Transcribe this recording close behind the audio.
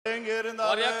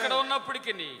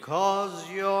Cause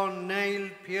your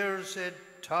nail-pierced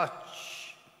touch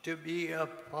to be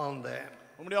upon them.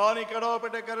 உம்முடைய ஆணி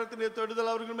கடவாப்பட்ட கரத்திலே தொடுதல்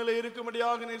அவர்கள் மேலே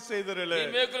இருக்கும்படியாக நீர் செய்தீரே. ఈ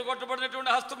మేకులు కొట్టబడినటువంటి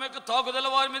హస్తం యొక్క తాకుదల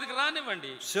వారి మీదకి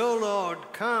రానివ్వండి. So Lord,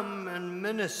 come and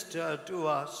minister to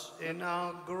us in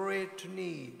our great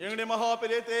need. எங்களுடைய மகா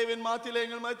பெரிய தேவையின் மத்தியிலே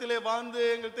எங்கள் மத்தியிலே வந்து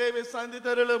எங்கள் தேவை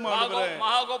சந்தித்தருளும் ஆண்டவரே.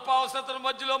 మహా గొప్ప అవసరతల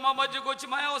మధ్యలో మా మధ్యకు వచ్చి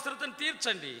మా అవసరతను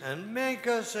తీర్చండి. And make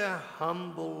us a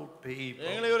humble people.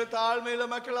 எங்களை ஒரு தாழ்மையுள்ள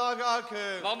மக்களாக ஆக்கு.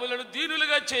 మమ్మలను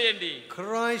దీనులుగా చేయండి.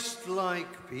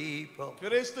 Christ-like people.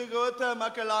 క్రీస్తుకు ఒత్త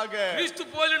క్రీస్తు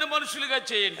పోలిన మనుషులుగా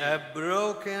చేయండి. A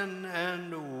broken and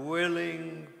willing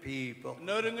people.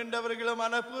 నొరుంగుండవர்களும்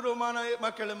మనపూర్వமான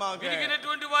மக்களுமாக.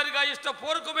 విరిగినటువంటి వారిగా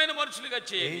ఇష్టపూర్వకమైన మనుషులుగా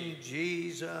చేయండి. In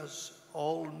Jesus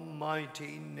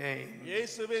almighty name.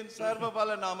 యేసువిன் సర్వబల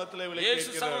నామములో విలకిస్తున్నాము.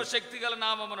 యేసు సర్వశక్తిగల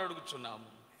నామమున అడుగుచున్నాము.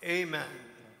 Amen.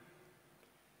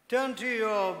 Turn to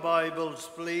your Bibles,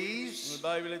 please.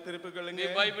 Bible తిరుపుకొల్లుంగ. Me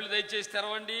Bible దయచేసి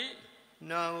తెరవండి.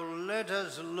 Now let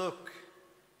us look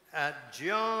at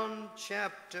John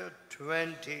chapter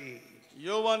 20.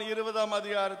 యోవాను 20వ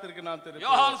అధ్యాయానికి நாம் తిరుగుదాం.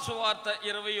 యోహాను సువార్త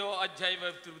 20వ అధ్యాయం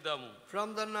వైపు తిరుగుదాము. From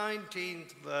the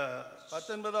 19th verse.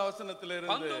 19వ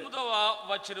వచనத்திலிருந்து 19వ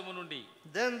వచనము నుండి.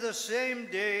 Then the same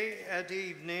day at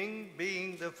evening, being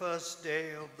the first day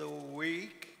of the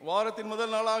week, వారத்தின்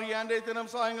முதல் நாளாகிய அன்றைய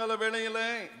தினம் சாயங்கால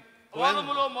வேளையிலே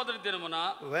వారములో మొదటి దినమున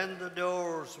when the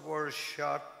doors were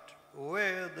shut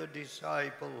where the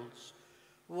disciples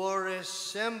were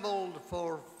assembled for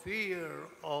fear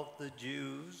of the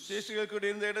Jews, శిష్యులు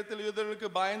కూడిన இடத்தில் యూదులకు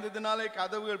భయపడినదినాలే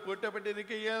కదవులు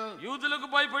పూట్టబడిరిக்கையில் యూదులకు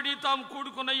భయపడి తాము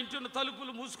కూడుకున్న ఇంటిన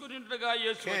తలుపులు మూసుకొని ఉండగా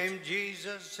యేసు came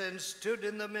Jesus and stood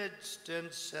in the midst and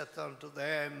said unto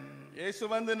them, యేసు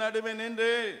வந்து நடுவே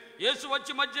நின்று యేసు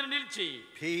వచ్చి మధ్యన నిలిచి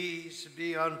peace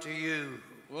be unto you.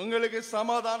 உங்களுக்கு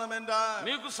சமாதானம் என்றார்.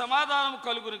 మీకు సమాధానం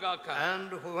కలుగును గాక.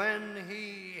 And when he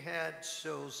had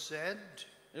so said,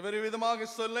 ఇవరి విధமாக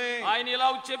சொல்லி ఆయన ఇలా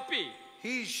చెప్పి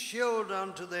he showed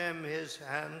unto them his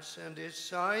hands and his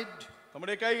side.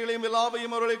 తమ్ముడి కైగளையும்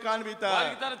విలాపైயும் அவர்களுக்கு காண்பித்தார்.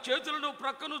 వారికి తన చేతులను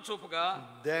ప్రక్కను చూపగా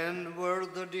Then were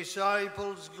the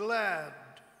disciples glad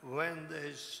when they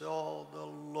saw the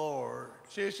Lord.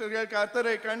 శిష్యులు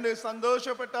కర్తரை కండు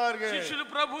సంతోషపట్టాர்கள். శిష్యులు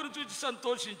ప్రభువును చూసి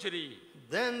సంతోషించిరి.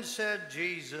 Then said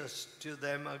Jesus to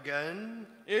them again,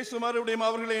 యేసు మறுபடியும்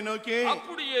அவர்களை நோக்கி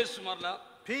అప్పుడు యేసు మరలా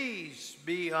peace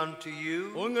be unto you.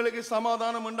 உங்களுக்கு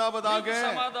சமாதானம் உண்டாவதாக.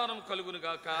 సమాధానం కలుగును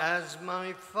గాక. As my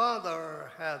Father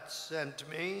hath sent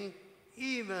me,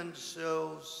 even so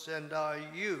send I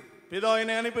you. பிதா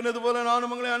என்னை அனுப்பினது போல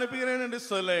நானும் உங்களை அனுப்புகிறேன் என்று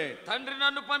சொல்லி తండ్రి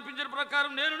నన్ను పంపించిన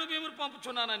ప్రకారం నేను మిమ్మల్ని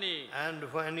పంపుచున్నానని. And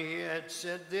when he had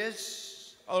said this,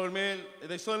 அவர்கள் மேல்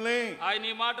இதை சொல்லி ఆయన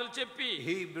ఈ మాటలు చెప్పి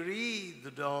he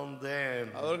breathed on them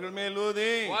அவர்கள் மேல்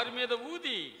ஊதி వారి మీద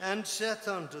ఊది and said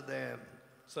unto them,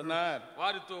 சொன்னார்,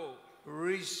 వారితో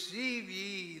receive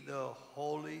ye the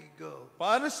Holy Ghost.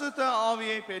 பரிசுத்த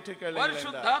ஆவியை பெற்றுக்கொள்ளுங்கள்.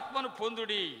 పరిశుద్ధాత్మను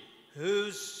పొందుడి.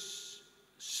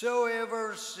 Whosoever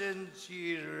sins ye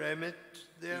remit,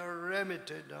 they are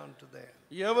remitted unto them.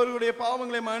 ఎవరుடைய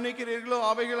పాపங்களை మన్నిக்கிறீர்களோ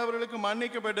అவைகள் அவர்களுக்கு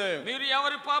மன்னிக்கப்படும். మీరు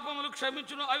ఎవరి పాపములు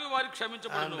క్షమించును అవి వారికి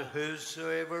క్షమించబడును. And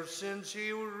whosoever sins ye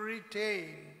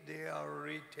retain, they are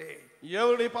retained.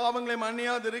 ఎవరి పాపங்களை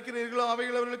మన్నియాది இருக்கிறீர்களோ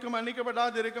అவைகள் அவர்களுக்கு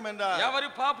మన్నిக்கப்படாது இருக்கும் என்றார். ఎవరి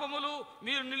పాపములు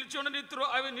మీరు నిలిచి ఉండనిత్తురో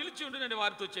అవి నిలిచి ఉండునని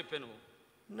వారితో చెప్పాను.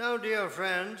 Now dear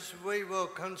friends, we were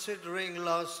considering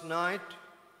last night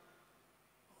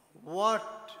what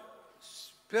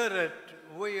spirit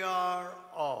we are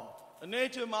of.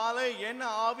 நேற்று மாலை என்ன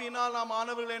ஆவியினால் நாம்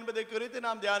ஆனவர்கள் என்பதை குறித்து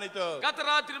நாம் தியானித்தோம். గత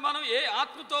రాత్రి మనం ఏ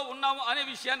ఆత్మతో ఉన్నాము అనే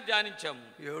విషయాన్ని ధ్యానించాము.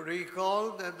 You recall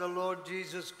that the Lord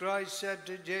Jesus Christ said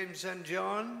to James and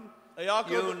John,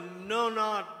 you know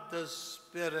not the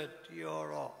spirit you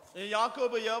are of.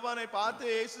 யாக்கோபு யோவானை பார்த்து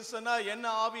இயேசு சொன்னார், என்ன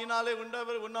ஆவியினாலே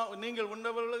நீங்கள்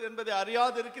உண்டவர்கள் என்பதை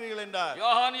அறியாது இருக்கிறீர்கள் என்றார்.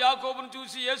 యోహాను యాకోబును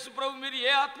చూసి యేసు ప్రభు మీరు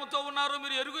ఏ ఆత్మతో ఉన్నారో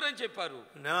మీరు ఎరుగురని చెప్పారు.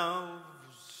 Now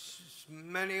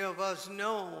many of us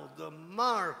know the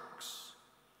marks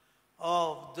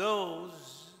of those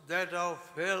that are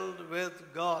filled with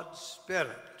God's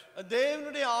Spirit.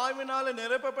 దేవుని ఆత్మనాల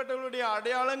నిరపపట్టవరుடைய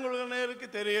అడయాళங்களுக்கு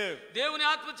தெரியும். దేవుని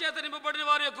ఆత్మ చేత నింపబడిన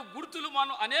వారి యొక్క గుర్తులు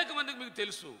మనం అనేక మందికి మీకు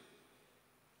తెలుసు.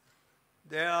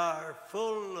 They are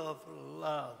full of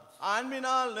love.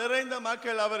 ఆత్మనాల్ நிறைந்த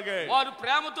மக்கள் அவர்கள். వారు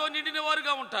ప్రేమతో నిండిన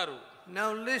వారుగా ఉంటారు. Now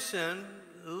listen,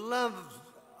 love,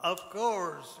 of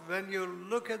course, when you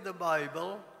look at the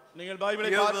Bible,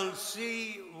 you will see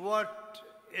what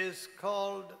is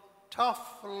called tough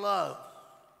love.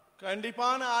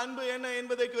 கண்டிப்பான அன்பு என்ன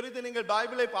என்பதை குறித்து நீங்கள்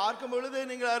బైబిలై பார்க்கும் பொழுது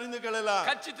நீங்கள் அறிந்து கொள்ளலாம்.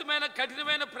 ఖచ్చితమైన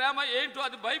కఠినమైన ప్రేమ ఏంటో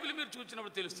అది బైబిల్ మీరు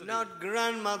చూసినప్పుడు తెలుస్తుంది. Not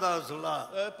grandmother's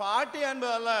love. పాటి అன்பు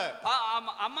అల్ల.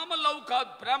 అమ్మమ్మ లవ్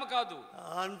కాదు, ప్రేమ కాదు.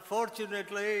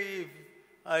 Unfortunately,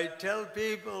 I tell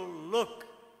people, look,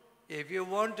 if you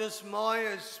want to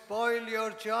spoil your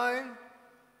child,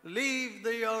 leave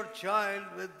your child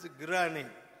with granny.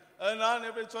 நான்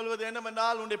எப்படி சொல்வது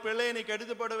என்னவென்றால் உன்னுடைய பிள்ளையை நீ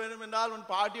கெடுத்துப்பட வேண்டும் என்றால் உன்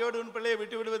பாட்டியோடு உன் பிள்ளையை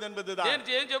విட்டு విడుவது என்பதுதான்.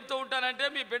 నేను ఏం చెప్తూ ఉంటానంటే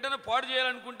మీ బిడ్డను పాడు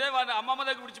చేయాలనుకుంటే వాని అమ్మమ్మ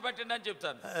దగ్గర విడిచిపెట్టండి అని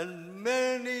చెప్తాను. And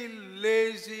many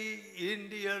lazy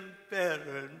Indian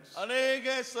parents,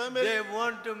 they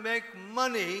want to make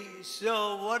money, so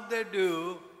what they do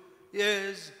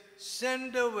is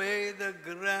send away the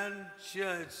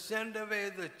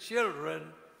children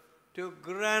to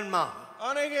grandma.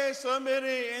 அநேக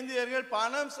சோம்பேறி இந்தியர்கள்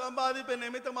பணம் சம்பாதிப்பு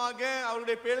நிமித்தமாக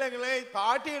அவருடைய பிள்ளைகளை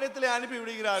பாட்டி இடத்திலே அனுப்பி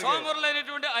விடுகிறார்கள்.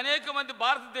 సోమరులైనటువంటి అనేక మంది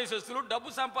భారతదేశస్తులు డబ్బు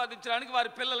సంపాదించడానికి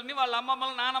వారి పిల్లల్ని వాళ్ళ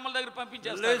అమ్మమ్మల నానమ్మల దగ్గర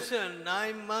పంపించేస్తారు. Listen,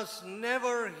 I must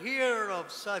never hear of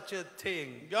such a thing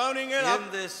in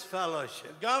this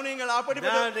fellowship.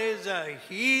 That is a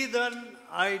heathen,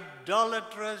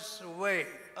 idolatrous way.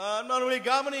 நம்முடைய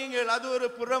கவனியுங்கள், அது ஒரு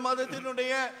புற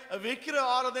மதத்தினுடைய விக்கிர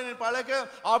ஆராதனை பழக்கம்.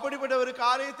 அப்படிப்பட்ட ஒரு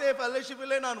காரியத்தை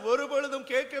ஃபெல்லோஷிப்பிலே நான் ஒருபொழுதும்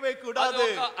கேட்கவே கூடாது.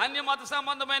 అన్య మత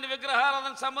సంబంధమైన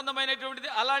విగ్రహారాధన సంబంధమైనటువంటిది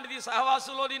అలాంటిది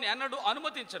సహవాసంలో నేను ఎన్నడూ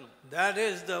అనుమతించను. That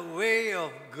is the way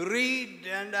of greed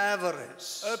and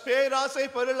avarice. పేరాశை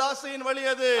పరులాశையின் వழி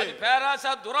அது. అది పేరాశ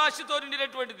దురాశతో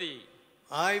నిండినటువంటిది.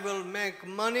 I will make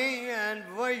money, and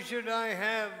why should I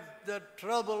have the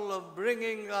trouble of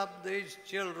bringing up these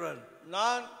children?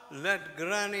 Let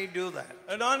granny do that.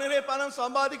 நான் நிறைய பணம்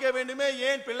சம்பாதிக்க வேண்டுமே,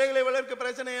 ஏன் பிள்ளைகளை வளர்க்க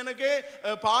பிரச்சனை எனக்கு,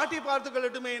 பாட்டி பார்த்து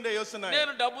கொள்ளட்டுமே என்ற யோசனை.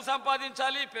 నేను డబ్బు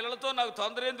సంపాదించాలి, పిల్లలతో నాకు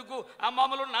తొందర ఎందుకు,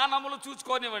 అమ్మమ్మలు నానమ్మలు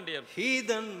చూసుకోనివ్వండి.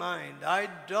 Heathen mind,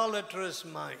 idolatrous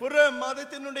mind. పుర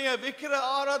మతத்தினுடைய విగ్రహ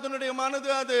ఆరాధనடைய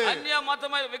మనது அது. అన్య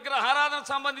మతమైన విగ్రహారాధన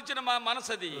సంబంధించిన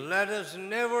మనసు అది. Let us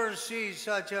never see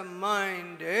such a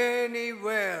mind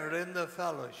anywhere in the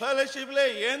fellowship. ఫెలోషిప్లో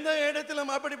எந்த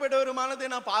இடத்திலும் அப்படிப்பட்ட ஒரு மனதை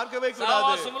நான் பார்க்கவே கூடாது.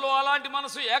 సహవాసములో అలాంటి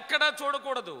మనసు ఎక్కడా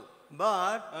చూడకూడదు.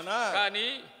 But కానీ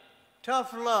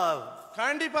tough love,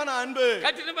 கண்டிப்பான அன்பு,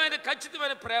 కఠినమైన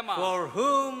ఖచ్చితమైన ప్రేమ, for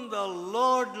whom the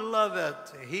Lord loveth,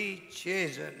 he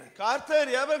chasteneth. கர்த்தர்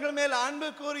எவர்கள் மேல் அன்பு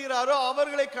கூறுகிறாரோ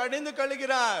அவர்களை கடிந்து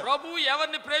கொள்கிறார். ప్రభు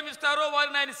ఎవరిని ప్రేమిస్తారో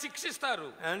వారిని ఆయన శిక్షిస్తారు.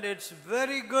 And it's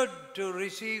very good to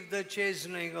receive the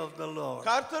chastening of the Lord.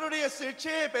 கர்த்தருடைய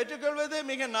சிட்சையை பெற்றுக்கொள்வது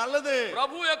மிக நல்லது.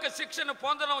 ప్రభు యొక్క శిక్షను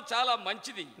పొందడం చాలా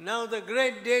మంచిది. Now the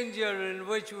great danger in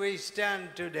which we stand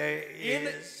today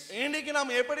is, இன்னைக்கு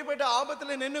நாம் எப்படிப்பட்ட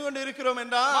ஆபத்திலே நின்று கொண்டு இருக்கிறோம்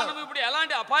என்றால், మనం ఇప్పుడు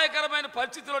ఎలాంటి అపాయకరమైన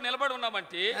పరిస్థితిలో నిలబడి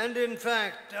ఉన్నామంటే, and in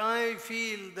fact I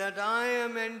feel that I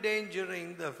am endangering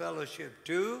the fellowship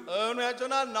too.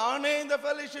 நானே இந்த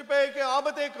ஃபெல்லோஷிப்க்கு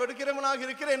ஆபத்தை கொடுக்கிறவனாக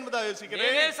இருக்கிறேன் என்பதாக யோசிக்கிறேன்.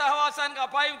 నేనే సహవాసానికి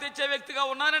అపాయం తెచ్చే వ్యక్తిగా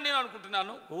ఉన్నానని నేను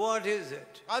అనుకుంటున్నాను. What is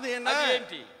it? అది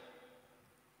ఏంటి?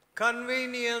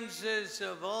 Conveniences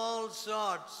of all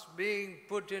sorts being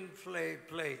put in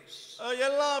place.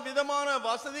 எல்லா விதமான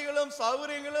வசதிகளும்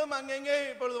சௌகரியங்களும் அங்கங்கே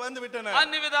இப்பொழுது வந்து விட்டன.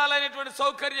 అన్ని విధాలైనటువంటి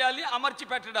సౌకర్యాలు అమర్చి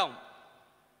పెట్టడం,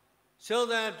 so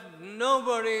that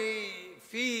nobody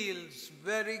feels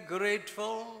very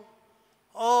grateful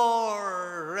or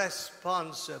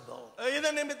responsible.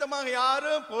 இதன் நிமித்தமாக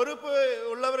யாரும் பொறுப்பு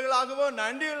உள்ளவர்களாகவோ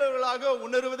நன்றியுள்ளவர்களாகவோ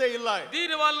உணர்வதே இல்லை.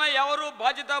 దీని వలన ఎవరు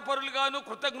బాధ్యతాపరులుగాను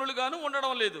కృతజ్ఞులుగాను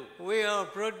ఉండడం లేదు. We are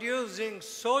producing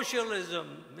socialism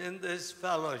in this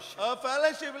fellowship.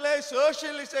 ఫెలోషిప్లో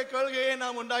socialist కొள்கையை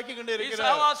நாம் உண்டாக்கி கொண்டிருக்கிறோம். ఈ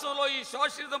సహవాసంలో ఈ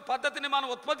సోషలిజం పద్ధతిని మనం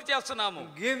ఉత్పత్తి చేస్తున్నాము.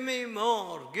 Give me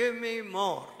more, give me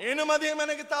more. ఇనుమ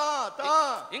మనకి తా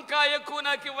ఇంకా ఎక్కువ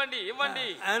నాకు ఇవ్వండి ఇవ్వండి.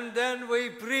 And then we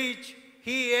preach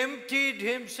he emptied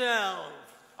himself.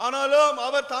 ஆனாலும்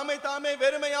அவர் தாமே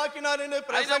வெறுமையாக்கினார் என்று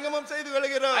பிரசங்கமும் செய்து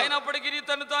கொள்கிறார். అయినప్పటికీ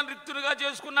తను తాను రిక్తునిగా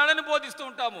చేసుకున్నాడని బోధిస్తూ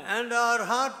ఉంటాము. And our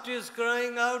heart is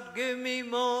crying out, give me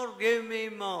more, give me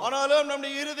more. ஆனாலும்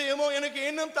நம்முடைய இருதயமோ எனக்கு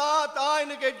இன்னும் தா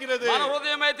என்று கேட்கிறது. మన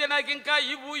హృదయం అయితే నాకు ఇంకా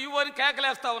ఇవ్వు అని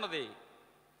కేకలేస్తా ఉన్నది.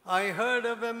 I heard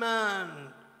of a man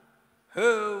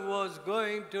who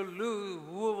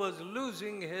was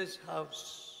losing his house.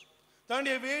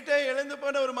 தன்னுடைய வீட்டை இழந்து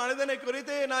போன ஒரு மனிதனை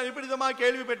குறித்து நான் இப்படிதமாக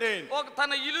கேள்விப்பட்டேன்.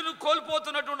 తన ఇల్లును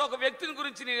కోల్పోతున్నటువంటి ఒక వ్యక్తిని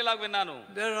గురించి నేను ఇలా విన్నాను.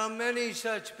 There are many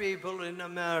such people in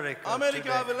America.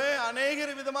 అమెరికాలో అనేక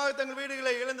విధமாக తమ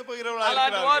వీடுகளை ఇழந்து పోகிறவர்கள்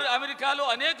అలాంటి వారు అమెరికాలో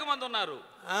అనేక మంది ఉన్నారు.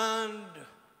 And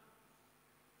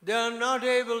they are not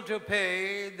able to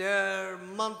pay their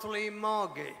monthly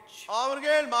mortgage.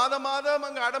 அவர்கள் மாதம் மாதம்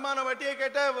அங்க அடமான வட்டியை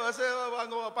கட்ட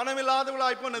பணம்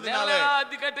இல்லாதவர்களாய் போனதினால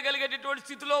అద్దె కట్టగలిగేటటువంటి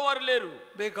స్థితిలో వారు లేరు.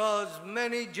 Because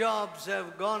many jobs have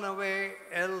gone away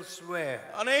elsewhere.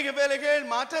 అనేక వేళகள்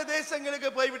మற்ற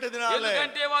దేశங்களுக்கு పోయి విட்டதினால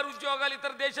ఎందుకంటే వారు ఉద్యోగాలు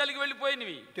ఇతర దేశాలకు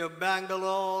వెళ్ళిపోయినవి. To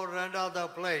Bangalore and other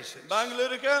places.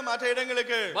 బెంగళూరుకు మற்ற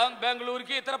இடங்களுக்கு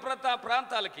బెంగళూరుకి ఇతర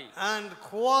ప్రాంతాలకి. And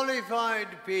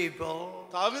qualified people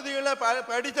తగుదియుల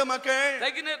படித்த மக்கள்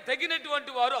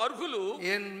తగినటువంటి వారు అర్హులు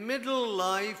in middle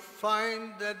life find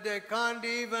that they can't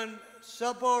even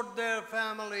support their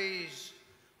families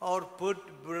or put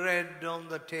bread on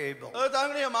the table.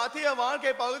 தங்களுடைய மத்திய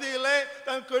வாழ்க்கை பகுதியிலே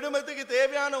தன் குடும்பத்துக்கு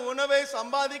தேவையான உணவை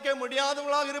சம்பாதிக்க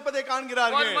முடியாதவர்களாக இருப்பதை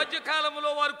காண்கிறார்கள். వారి మధ్య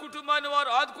కాలంలో వారి కుటుంబాన్ని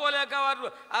వారు ఆదుకోలేక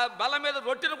వారు బల మీద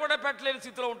రొట్టెను కూడా పెట్టలేని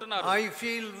స్థితిలో ఉంటున్నారు. I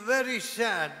feel very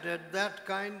sad at that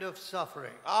kind of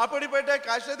suffering. அப்படிப்பட்ட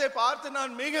கஷ்டத்தை பார்த்து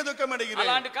நான் மிக துக்கமடைகிறேன்.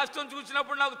 అలాంటి కష్టం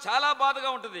చూసినప్పుడు నాకు చాలా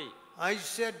బాధగా ఉంటుంది. I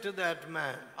said to that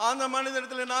man, அந்த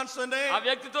மனிதனிடத்தில் நான் சொன்னேன், ఆ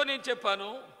వ్యక్తితో నేను చెప్పాను,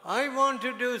 I want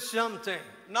to do something.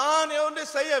 நான் ஒன்று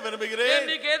செய்ய விரும்புகிறேன். నేను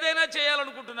నీకు ఏదైనా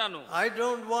చేయాలనుకుంటున్నాను. I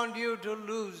don't want you to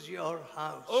lose your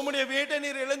house. உம்முடைய வீட்டை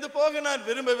நீர் இழந்து போக நான்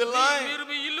விரும்பவில்லை. మీరు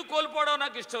మీ ఇల్లు కోల్పోవడం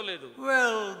నాకు ఇష్టం లేదు.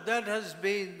 Well, that has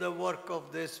been the work of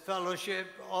this fellowship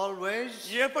always.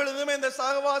 எப்பொழுதும் இந்த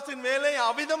சகவாசத்தின் வேலை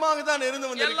அவிதமாக தான் இருந்து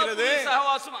வந்திருக்கிறது. ఈ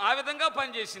సహవాసం ఆ విధంగా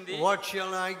పనిచేసింది. What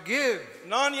shall I give?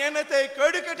 நான் என்னத்தை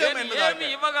கொடுக்கட்டும் என்பதாக. ఏమి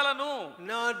ఇవ్వగలను?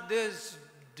 Not this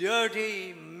dirty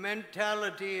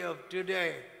mentality of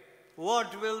today. What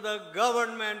will the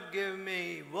government give me?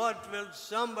 What will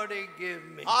somebody give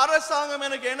me? அரசாங்கம்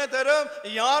எனக்கு என்ன தரும்,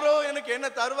 யாரோ எனக்கு என்ன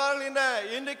தருவார்கள் என்ற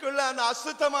இன்றைக்குள்ள அந்த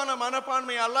அசுத்தமான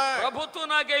மனப்பான்மை அல்ல. ప్రభుత్వం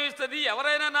నాకేమిస్తది,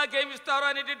 ఎవరైనా నాకేమిస్తారో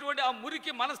అనేటటువంటి ఆ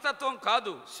మురికి మనస్తత్వం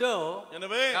కాదు. So,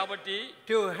 కాబట్టి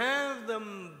to have the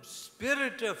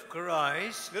spirit of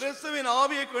Christ, கிறிஸ்துவின்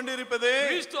ஆவியை கொண்டிருப்பது,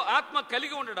 క్రీస్తు ఆత్మ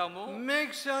కలిగి ఉండడము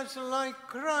makes us like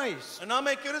Christ.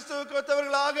 நம்மை கிறிஸ்துவுக்கு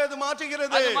ஒத்தவர்களாக அது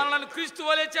மாற்றுகிறது. అది మనల్ని క్రీస్తు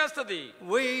వలే చేస్తది.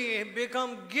 We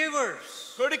become givers.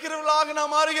 கொடுக்கிறவர்களாக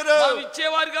நாம் மாறுகிறோம். మనం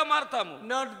ఇచ్చేవారిగా మారతాము.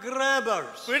 Not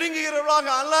grabbers. பிடுங்குகிறவர்களாக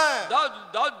அல்ல.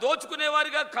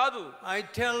 దోచుకునేవారిగా కాదు. I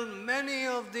tell many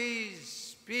of these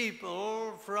people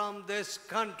from this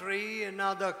country and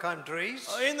other countries,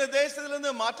 இந்த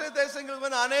தேசத்திலிருந்து மற்ற தேசங்களுக்கு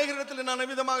வந்து அநேக இடத்துல நான்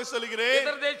விதமாக சொல்கிறேன்.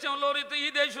 ఇతర దేశంలో ఈ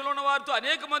దేశంలో ఉన్న వారితో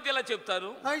అనేక మంది ఇలా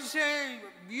చెప్తారు. I say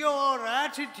your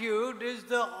attitude is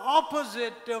the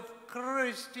opposite of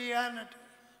Christianity.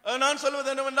 நான் சொல்வது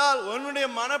என்னவென்றால் உன்னுடைய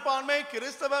மனப்பான்மை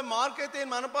கிறிஸ்தவ மார்க்கத்தின்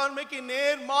மனப்பான்மைக்கு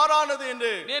நேர் மாறானது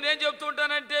என்று. నేనేం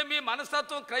చెప్తుంటానంటే మీ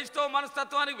మనస్తత్వం క్రైస్తవ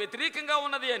మనస్తత్వానికి వ్యతిరేకంగా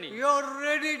ఉన్నది అని. You're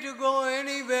ready to go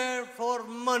anywhere for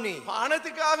money.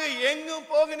 பணத்துக்காக எங்கும்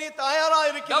போக நீ தயாரா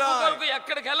இருக்கிறாய். డబ్బు కొరకు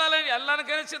ఎక్కడికి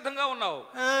వెళ్ళాలనికైనా సిద్ధంగా ఉన్నావు.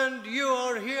 And you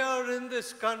are here in this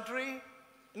country.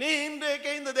 நீ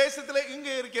இன்றைக்கு இந்த தேசத்திலே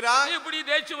இங்கே இருக்கிறாய். ఇప్పుడు ఈ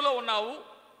దేశంలో ఉన్నావు.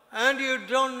 And you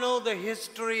don't know the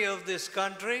history of this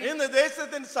country. இந்த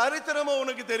தேசத்தின் சரித்திரமோ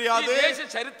உனக்கு தெரியாது. ఈ దేశ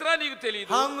చరిత్ర నీకు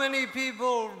తెలియదు. How many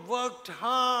people worked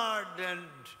hard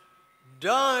and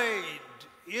died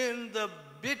in the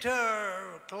bitter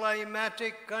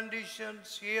climatic conditions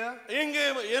here? இங்கே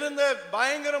இருந்த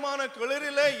பயங்கரமான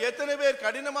குளிரிலே எத்தனை பேர்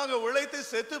கடினமாக உழைத்து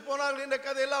செத்து போனார்கள் என்ற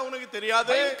கதையெல்லாம் உனக்கு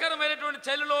தெரியாது. భయంకరమైనటువంటి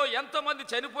చలిలో ఎంత మంది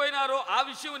చనిపోయినారో ఆ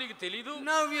విషయం నీకు తెలియదు.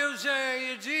 Now you say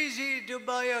it's easy to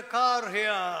buy a car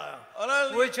here,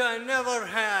 which I never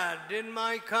had in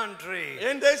my country.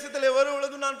 என் தேசத்திலே ஒரு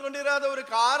பொழுதும் நான் கொண்டிராத ஒரு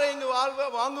காரை இங்கு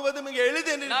வாங்குவது மிக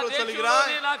எளிது என்று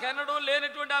சொல்கிறாய். నాకు ఎన్నడూ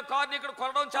లేనటువంటి ఆ కార్ని ఇక్కడ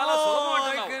కొనడం చాలా సులభం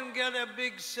అంటున్నావు. I can get a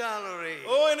big salary.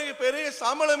 எனக்கு பெரிய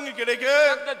சம்பளம் இங்க கிடைக்கும்.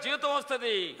 పెద్ద జీతం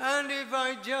వస్తది. And if I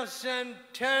just send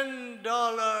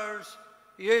 $10,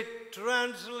 it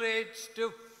translates to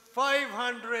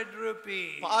 500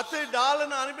 rupees.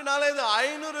 $10 அனுப்பினாலே இது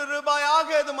 500 ரூபாயாக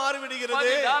அது மாறி விடுகிறது.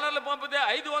 $10 పంపితే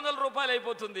 500 రూపాయలు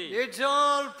అయిపోతుంది. It's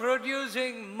all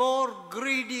producing more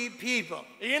greedy people.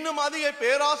 இன்னும் அதிக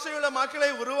பேராசையுள்ள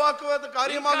மக்களை உருவாக்குவது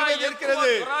காரியமாகவே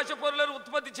இருக்கிறது. பேராசைப்பொருளை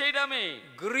உற்பத்தி செய்யடமே.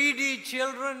 Greedy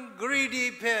children, greedy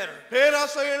parents.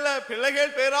 பேராசையுள்ள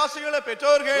பிள்ளைகள், பேராசையுள்ள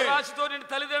பெற்றோர்கள். பேராசைతో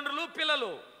నిండిన తల్లిదండ్రులు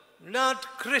పిల్లలు. Not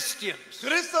Christians.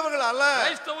 கிறிஸ்தவர்கள் அல்ல.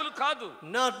 క్రైస్తవులు కాదు.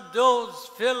 Not those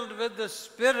filled with the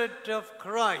spirit of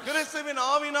Christ. கிறிஸ்துவின்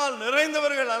ஆவியினால்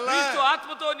நிறைந்தவர்கள் அல்ல. క్రీస్తు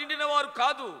ఆత్మతో నిండిన వారు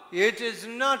కాదు. It is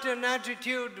not an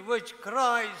attitude which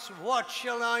cries, what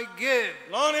shall I give?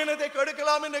 நான் என்னத்தை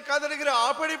கொடுக்கலாம் என்று கதறுகிற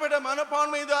அப்படிப்பட்ட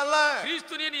மனப்பான்மை இது அல்ல.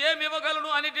 క్రీస్తు నేను ఏమి ఇవ్వగలను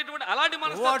అనేటటువంటి అలాంటి What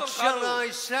మనస్తత్వం shall కాదు. I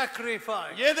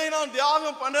sacrifice? எதை நான்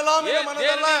தியாகம் பண்ணலாம் என்ற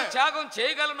மனதல்ல. త్యాగం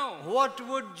చేయగలను. What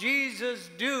would Jesus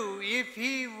do if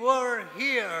he were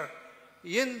here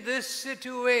in this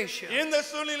situation, இந்த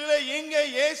சூழ்நிலையில இங்கே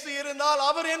இயேசு இருந்தால்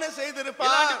அவர் என்ன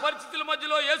செய்திருப்பார்? ఇలాంటి పరిస్థితుల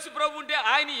మధ్యలో యేసు ప్రభు ఉంటే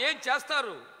ఆయన ఏం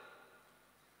చేస్తారు?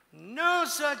 no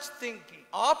such thinking.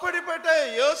 அப்படிப்பட்ட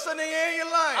யோசனையே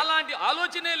இல்லை. అలాంటి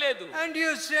ఆలోచనే లేదు. And you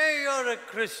say you're a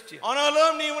Christian.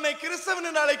 ஆனாலும் நீ உன்னை கிறிஸ்தவன்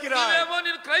என்று அழைக்கிறாய். నీవేమో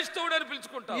నేను క్రైస్తవుడు అని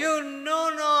పిలుచుకుంటావు. You know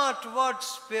not what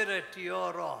spirit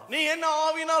you're of. நீ என்ன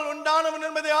ஆவியினால் உண்டானவன்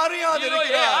என்பதை அறியாது నీలో ఏ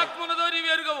இருக்கிறாய். ఆత్మ ఉన్నదో నీవు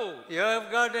ఎరుగవు. You have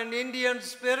got an Indian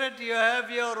spirit, you have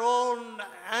your own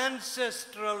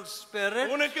ancestral spirit.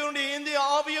 உனக்கு உன்னுடைய இந்திய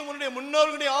ஆவியும் உன்னுடைய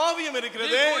முன்னோர்களுடைய ஆவியும்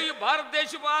இருக்கிறது. నీకు ఈ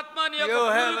భారతదేశపు ఆత్మ నీ యొక్క You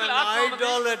have పూర్వీకుల an ఆత్మ ఉన్నది.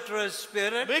 idolatrous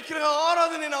spirit. விக்கிரக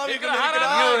ஆராதனையின் ஆவியை You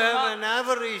கொண்டிருக்கிறாய். have an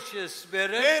avaricious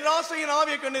spirit. ராசையின்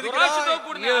ஆவியை దురాశతో கொண்டிருக்கிறாய்.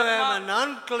 కూడిన You ఆత్మ, have an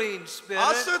unclean spirit.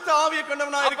 அசுத்த ஆவியை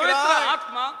கொண்டவனாய் అపవిత్ర இருக்கிறாய்.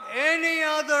 ఆత్మ, Any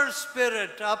other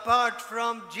spirit apart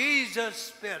from Jesus'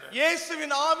 spirit.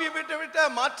 இயேசுவின் ஆவியை விட்டு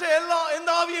மற்ற எந்த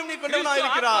ஆவியும் நீ క్రీస్తు கொண்டவனாய் ఆత్మ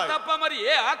இருக்கிறாய். తప్ప మరి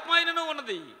ఏ ఆత్మ అయినను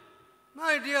ఉన్నది.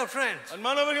 My dear friends,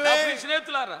 அன்பானவர்களே, నా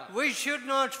స్నేహితులారా, we should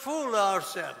not fool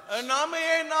ourselves.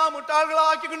 நாமையே நாம் முட்டாள்களா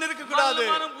ஆக்கி கொண்டிருக்க கூடாது.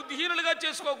 మనల్ని మనం బుద్ధిహీనులుగా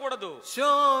చేసుకోకూడదు. So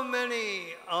many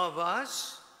of us,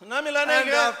 நம்மில் and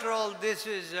அநேக after all, this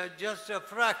is just a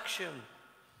fraction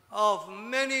of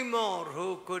many more who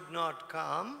could not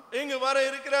come. இங்கு வர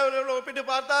இருக்கிறவர்கள் ஒப்பிட்டு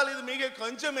பார்த்தால் இது மிக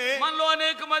கொஞ்சமே. మనలో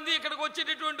అనేక మంది ఇక్కడికి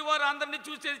వచ్చేటటువంటి వారు అందరినీ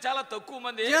చూసేది చాలా తక్కువ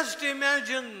మంది. Just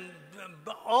imagine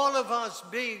all of us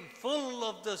being full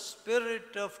of the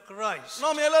Spirit of Christ.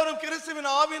 நாம் எல்லாரும் கிறிஸ்துவின்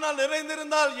ஆவியினால்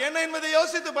நிறைந்திருந்தால் என்ன என்பதை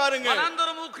யோசித்து பாருங்கள்.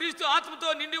 మనందరము క్రీస్తు ఆత్మతో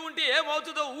నిండి ఉంటే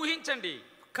ఏమవుతుందో ఊహించండి.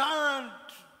 Can't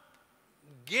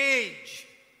gauge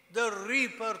the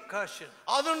repercussion.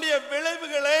 அதனுடைய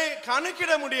விளைவுகளை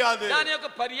கணக்கிட முடியாது. దాని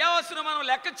యొక్క పర్యావసనం మనం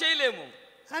లెక్క చేయలేము.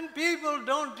 And people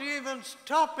don't even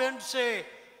stop and say,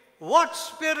 what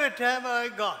spirit have I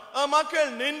got? மக்கள்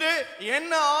நின்று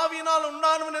என்ன ஆவியினால்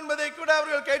உண்டானவன் என்பதை கூட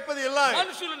அவர்கள் கேட்பது இல்லை.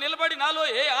 మనుషులు నిలబడి నాలో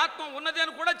ఏ ఆత్మ ఉన్నది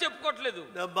అని కూడా చెప్పుకోవట్లేదు.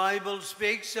 The Bible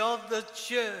speaks of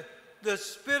the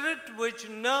spirit which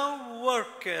now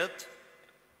worketh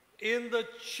in the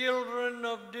children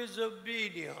of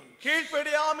disobedience.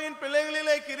 கீழ்ப்படியாமையின்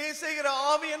பிள்ளைகளிலே கிரியை செய்கிற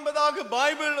ஆவி என்பதாக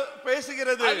பைபிள்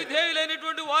பேசுகிறது.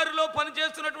 అవిధేయులైనటువంటి వారిలో పని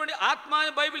చేస్తున్నటువంటి ఆత్మ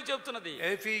అని బైబిల్ చెప్తున్నది.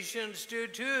 Ephesians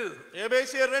 2:2.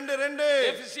 எபேசியர் 2:2.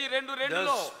 ఎఫెసీ 2:2 The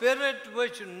లో spirit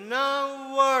which now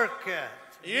worketh.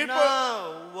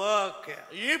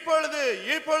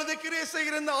 இப்பொழுது கிரியை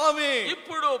செய்கிற இந்த ஆவி,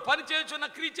 ఇప్పుడు పని చేస్తున్న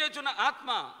క్రియ చేస్తున్న ఆత్మ.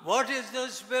 What is the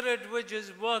spirit which is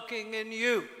working in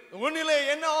you? உன்னிலே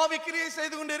என்ன ஆவி கிரியை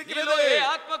செய்து கொண்டிருக்கிறது? ఏ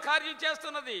ఆత్మ కార్యం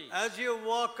చేస్తున్నది? As you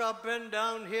walk up and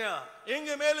down here,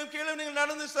 இங்கு மேலும் கீழும் நீங்கள்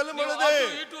நடந்து செல்லும் பொழுது, అటు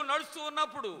ఇటు నడుస్తూ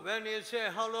ఉన్నప్పుడు, when you say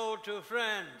hello to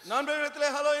friends, நண்பர்களிடத்திலே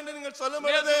hello என்று நீங்கள் சொல்லும்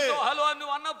பொழுது, హలో అని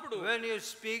నువ్వు అన్నప్పుడు, when you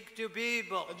speak to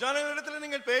people, ஜனங்களிடத்திலே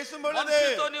நீங்கள் பேசும் பொழுது,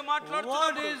 మనుషులతో నీ what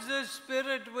మాట్లాడుతున్నప్పుడు, is the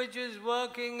spirit which is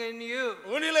working in you?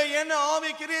 உன்னிலே என்ன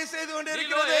ஆவி கிரியை செய்து నీలో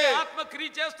கொண்டிருக்கிறது? ఏ ఆత్మ క్రియ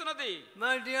చేస్తున్నది?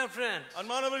 My dear friends,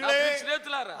 அன்பானவர்களே, నా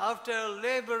స్నేహితులారా, after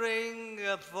laboring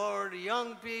for young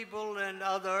people and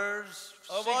others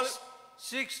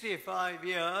 65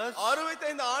 years,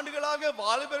 65 ஆண்டுகளாக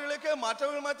வாலிபர்களுக்கு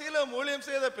மற்றவர்கள் மத்தியில் ஊழியம்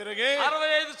செய்த பிறகு,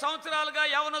 65 సంవత్సరాలుగా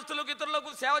యవనస్తులకు ఇతరులకు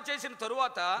సేవ చేసిన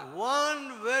తరువాత, one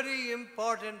very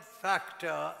important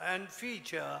factor and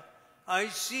feature I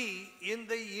see in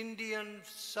the Indian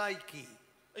psyche.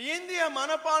 இந்திய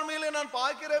மனப்பான்மையிலே நான்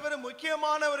பார்க்கிற ஒரு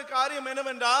முக்கியமான ஒரு காரியம்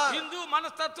என்னவென்றால், హిందూ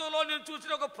మనస్తత్వంలో నేను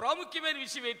చూసిన ఒక ప్రాముఖ్యమైన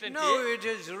విషయం ఏంటంటే, No, it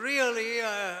is really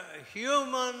a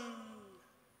human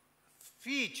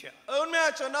feature. உண்மையா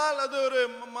சொன்னால் அது ஒரு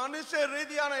மனுஷ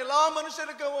ரீதியான எல்லா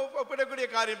மனுஷருக்கும் ஒப்பிடக்கூடிய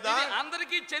காரியம் ఇది தான்.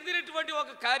 అందరికీ చెందినటువంటి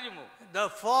ఒక కార్యము. The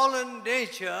fallen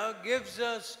nature gives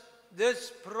us this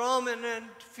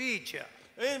prominent feature.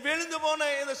 விழுந்து போன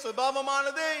இந்த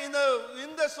சுபாவமானது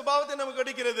இந்த சுபாவத்தை நமக்கு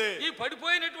கிடைக்கிறது. ఈ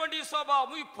పడిపోయినటువంటి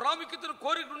స్వభావం ఈ ప్రాముఖ్యతను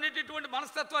కోరుకునేటటువంటి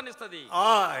మనస్తత్వాన్ని ఇస్తది.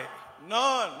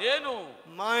 నేను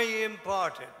My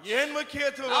importance. ఏన్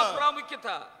ముఖ్యత్వం, నా ప్రాముఖ్యత.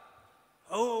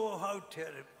 Oh, how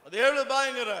terrible. అది ఎவ்வளவு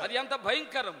భయంకరం. అది ఎంత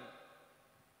భయంకరం.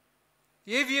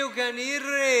 If you can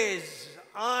erase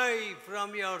I from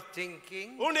your thinking,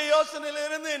 உன்னுடைய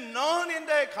யோசனையிலிருந்து நான்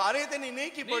என்ற காரியத்தை நீ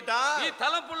நீக்கி போட்டா, ఈ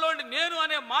తలంపుల్లోని నేను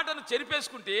అనే మాటను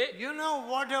చెరిపేసుకుంటే, you know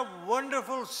what a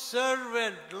wonderful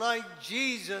servant like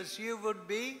Jesus you would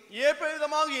be.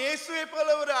 ஏப்பவிதமாக இயேசுவை போல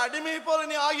ஒரு அடிமை போல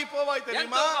நீ ஆகி போவாய்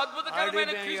தெரியுமா? ఎంతో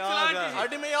అద్భుతకరమైన క్రీస్తు లాంటి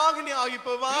అడిమయాగ నీ ఆగి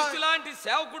పోవాయి. క్రీస్తు లాంటి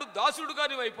సేవకుడు దాసుడుగా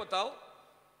నీవు అయిపోతావు.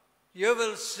 You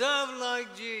will serve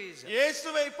like Jesus.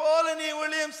 இயேசுவை போல நீ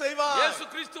ஊழியம் செய்வாய். యేసు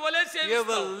క్రీస్తు వలే సేవిస్తావు. You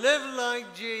will live like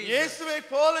Jesus. இயேசுவை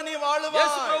போல நீ வாழுவாய்.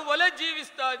 యేసు ప్రభు వలే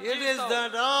జీవిస్తావు. It is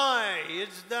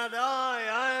that I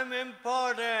am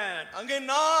important. அங்கே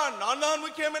நான்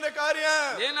முக்கியம் என்ற காரியம்.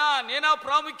 నేనా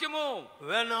ప్రాముఖ్యము.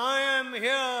 When I am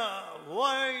here,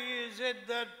 why is it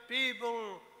that people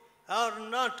are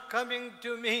not coming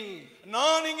to me?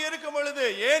 நான் இங்க இருக்கும் பொழுது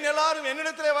ஏன் எல்லாரும்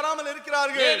என்னிடத்திலே வராமல்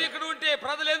இருக்கிறார்கள்? నేను ఇక్కడ ఉంటే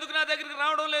ప్రజలు ఎందుకు నా దగ్గరికి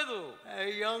రావడం లేదు? A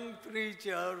young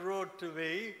preacher wrote to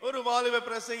me. ஒரு வாலிப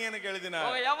பிரசங்கி எனக்கு எழுதினார்.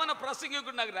 ఒక యవన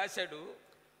ప్రసంగికుడు నాకు రాశాడు.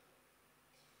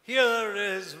 Here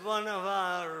is one of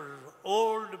our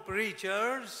old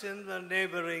preachers in the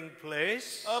neighboring place.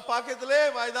 పక్కத்திலே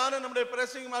వయదాన நம்முடைய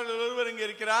பிரசங்கிமார்கள் ஒருவர் இங்க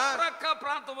இருக்கிறார். ప్రక్క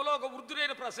ప్రాంతంలో ఒక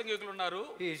వృద్ధుడైన ప్రసంగికులు ఉన్నారు.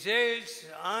 He says,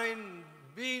 I'm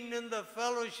been in the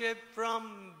fellowship from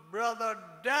brother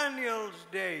Daniel's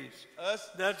days.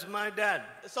 That's my dad.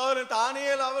 சகோதரன்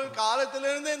தானியேல் அவர்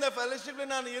காலத்திலிருந்து இந்த fellowshipல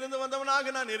நான் இருந்து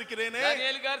வந்தவனாக நான் இருக்கிறேனே.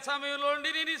 தானியேல் గారి సమయంలో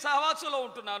ఉండి నేను ఈ సహవాసంలో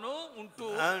ఉంటున్నాను.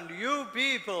 And you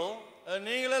people,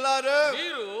 நீங்கள் எல்லாரும்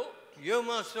మీరు you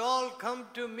must all come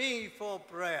to me for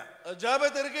prayer.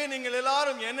 ஜெபத்திற்கு நீங்கள்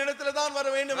எல்லாரும் என்னிடத்தில் தான் வர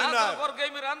வேண்டும் என்றார். కొరకై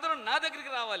మీరు అందరూ నా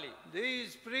దగ్గరికి రావాలి.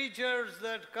 These preachers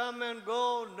that come and go,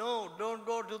 no, don't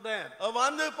go to them.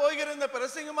 வந்து போகிற இந்த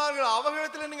பிரசங்கிமார்கள்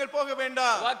அவர்களிடத்தில் நீங்கள் போக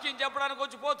வேண்டாம். వాక్యం చెప్పడానికి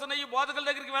వచ్చి పోతున్న ఈ బోధకుల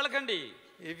దగ్గరికి వెళ్ళకండి.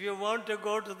 If you want to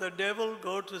go to the devil,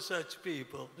 go to such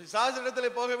people.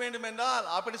 பிசாசிடத்தில் போக வேண்டும் என்றால்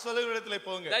அப்படி சொல்லுகிறவரிடத்தில்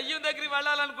போங்க. దయ్యం దగ్గరికి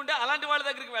వెళ్ళాలనుకుంటే అలాంటి వాళ్ళ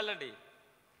దగ్గరికి వెళ్ళండి.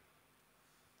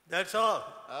 That's all.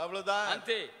 அவ்வளவுதான்.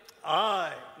 అంతే.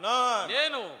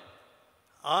 నేను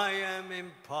I am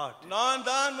important. நான்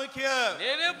தான் முக்கியம்.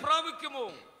 నేనే ప్రాముఖ్యము.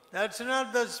 That's not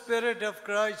the spirit of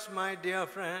Christ, my dear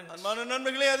friends. அன்பான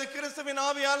நண்பர்களே, அது கிறிஸ்துவின்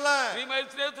ஆவி அல்ல. ప్రియమైన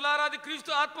స్నేహితులారా, అది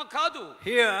క్రీస్తు ఆత్మ కాదు.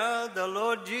 Here the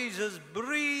Lord Jesus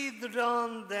breathed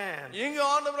on them. இங்கு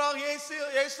ஆண்டவராக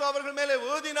இயேசு அவர்கள் மேலே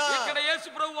ஊதினார். ఇక్కడ యేసు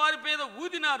ప్రభు వారి మీద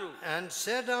ఊదినారు. And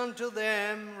said unto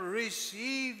them,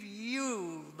 receive you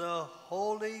the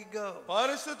Holy Ghost.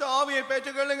 பரிசுத்த ஆவியை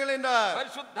பெற்றுக்கொள்ளுங்கள் என்றார்.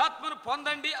 పరిశుద్ధాత్మను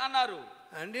పొందండి అన్నారు.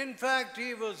 And in fact he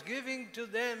was giving to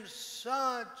them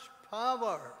such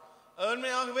power.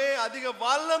 உண்மையாகவே அதிக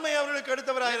வல்லமை அவர்களுக்கு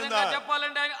எடுத்தவராக இருந்தார்.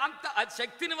 చెప్పాలంటే ఆయన అంత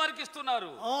శక్తిని వారికి ఇస్తున్నారు.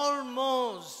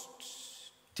 Almost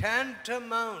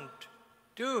tantamount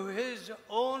to his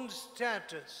own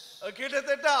status.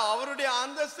 கிட்டத்தட்ட அவருடைய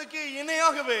அந்தஸ்துக்கு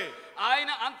இணையாகவே ఆయన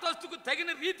అంతస్తుకు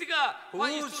తగిన రీతిగా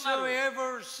ఇస్తున్నారు. Whosoever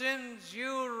sins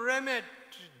you remit,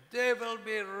 they will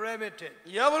be remitted.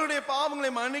 எவருடைய பாவங்களை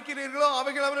மன்னிக்கிறீர்களோ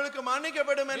அவைகள் அவர்களுக்கு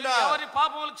மன்னிக்கப்படும் என்றார். ఎవరి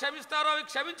పాపములు క్షమిస్తారో అవి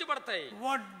క్షమించబడతాయి.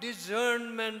 What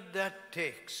discernment that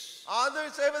takes. அது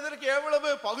செய்வதற்கு எவ்வளவு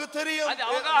பகுத்தறியும் అది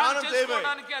అవగాహన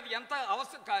చేసుకోవడానికి అది ఎంత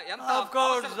Of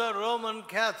course the Roman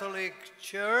Catholic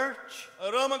Church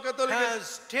has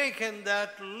taken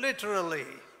that literally.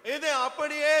 இது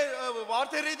அப்படியே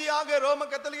வார்த்தை ரீதியாக ரோம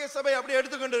கத்தோலிக்க சபை அப்படியே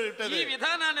எடுத்துக்கொண்டு விட்டது. ఈ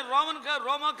విధానాన్ని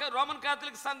రోమన్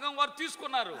కాథలిక్ సంఘం వారు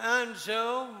తీసుకున్నారు. And so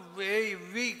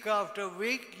week after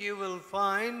week you will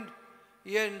find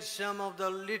in some of the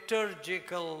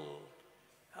liturgical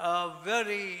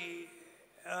very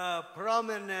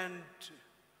prominent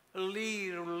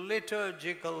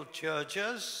liturgical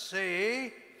churches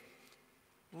say,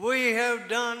 we have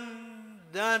done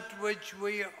that which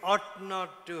we ought not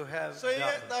to have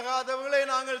done. தகாதவங்களை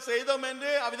நாங்கள் செய்தோம்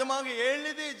என்று அவிதமாக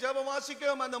எழுதி ஜெபம்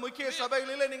வாசிக்கும் அந்த முக்கிய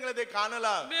சபைகளிலே நீங்கள் அதை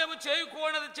காணலாம். మేము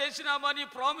చేయకూడదు చేసినామని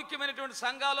ప్రాముఖ్యమైనటువంటి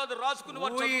సంఘాలు అది రాసుకుని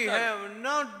వచ్చారు. We have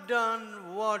not done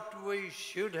what we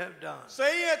should have done.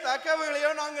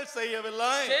 செய்யத்தக்கவைகளையோ நாங்கள்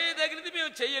செய்யவில்லை. చేయదగినది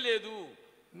మేము చేయలేదు.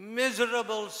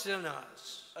 Miserable sinners.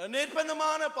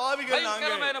 నిర్బంధமான பாவிகள் நாங்கள்.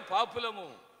 భయంకరమైన పాపులము.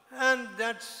 And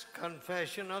that's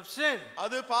confession of sin.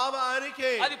 அது பாவ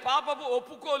அறிக்கை. అది పాపపు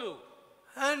ఒప్పుకోలు.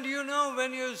 And you know,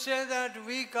 when you say that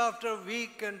week after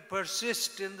week and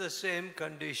persist in the same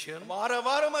condition,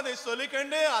 வாரம் அதை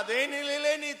சொல்லிக்கொண்டு அதே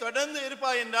நிலையிலே நீ தொடர்ந்து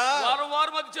இருப்பாய் என்றால்,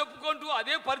 వారం అది చెప్పుకుంటూ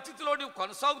అదే పరిస్థితిలో నీవు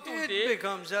కొనసాగుతూ ఉంటే, it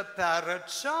becomes a parrot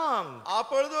song.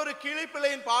 அப்பொழுது ஒரு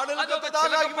கிளிப்பிள்ளையின் பாடலுக்கு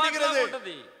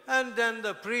ஆகிவிடுகிறது. And then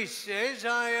the priest says,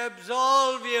 I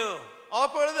absolve you.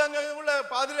 அப்பொழுது அங்க உள்ள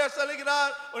பாதிரியார்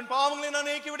சொல்கிறார், உன் பாவங்களை நான்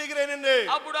நீக்கி விடுகிறேன் என்று.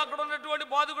 అప్పుడు అక్కడ ఉన్నటువంటి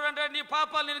బోధకుడు అంటాడు, నీ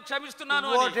పాపాలు నేను క్షమిస్తున్నాను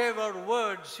అని. Whatever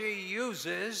words he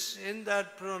uses in that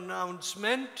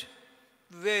pronouncement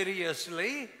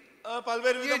variously,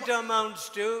 it amounts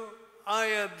to I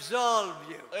absolve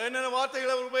you. என்னென்ன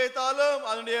வார்த்தைகளை உபயோகித்தாலும்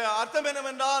அதனுடைய அர்த்தம்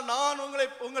என்னவென்றால் நான்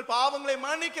உங்கள் பாவங்களை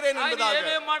மன்னிக்கிறேன் என்பதாக. ఆయన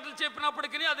ఏ మాటలు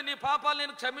చెప్పినప్పటికీ అది నీ పాపాలు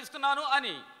నేను క్షమిస్తున్నాను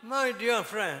అని. My dear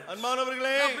friends,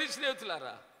 అన్మానవர்களே, నా ప్రియ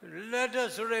స్నేహితులారా, let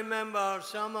us remember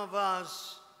some of us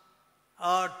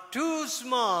are too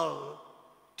small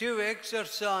to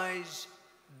exercise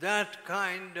that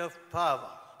kind of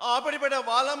power. அப்படிப்பட்ட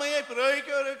வல்லமையை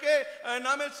பிரயோகிக்கிறதுக்கு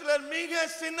நம்ம சிலர் மிக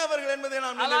சின்னவர்கள் என்பதை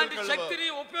நாம் అలాంటి శక్తిని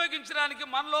ఉపయోగించడానికి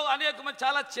మనలో అనేకమంది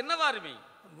చాలా చిన్నవారిమి.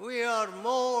 We are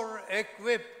more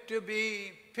equipped to be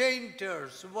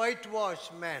painters, whitewash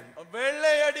men.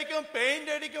 வெள்ளை அடிக்கும்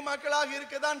பெயிண்ட் அடிக்கும் மக்களாக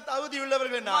இருக்கதான் தகுதி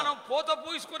உள்ளவர்கள். మనం పోత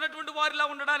పూసుకున్నటువంటి వారిలా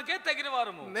ఉండడానికే తగిన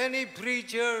వారము. Many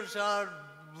preachers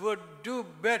would do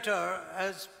better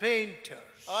as painters.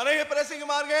 அநேக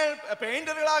பிரசங்கிமார்கள்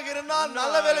பெயிண்டர்களாக இருந்தால்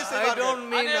நல்ல வேலை செய்வார்கள். I don't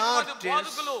mean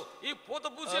artists. ఈ పోత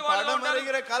పూసే వాళ్ళు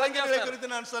ఉంటారు. கலைஞர்களை குறித்து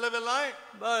நான் சொல்லவில்லை.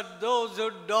 But those who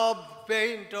daub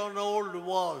paint on old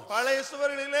walls. பழைய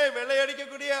சுவர்களிலே வெள்ளை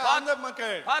அடிக்கக்கூடிய அந்த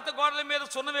மக்கள். పాత గోడల మీద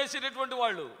సున్నం వేసేటటువంటి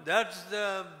వాళ్ళు.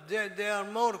 They are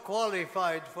more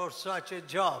qualified for such a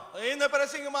job. இந்த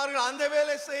பிரசங்கிமார்கள் அந்த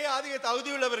வேலை செய்ய அதிக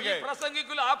தகுதி உள்ளவர்கள். ఈ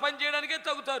ప్రసంగికులు ఆ పని చేయడానికే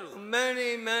తగుతారు.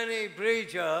 Many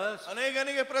preachers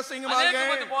అనేక ప్రసంగిమాர்கள்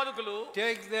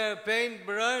take their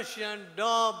paintbrush and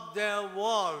daub their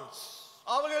walls.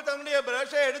 அவர்கள் தன்னுடைய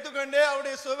பிரஷை எடுத்துக்கொண்டு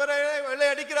அவருடைய சுவரை வெள்ளை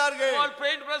அடிக்கிறார்கள். వాళ్ళు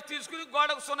పెయింట్ బ్రష్ తీసుకుని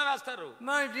గోడకు సున్నం వేస్తారు.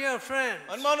 My dear friends,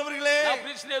 అన్మానవர்களே, నా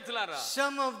ప్రియ స్నేహితులారా,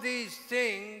 some of these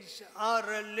things are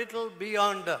a little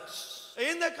beyond us.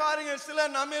 இந்த காரியங்கள் சில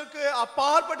நமக்கு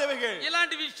அப்பாற்பட்டவைகள்.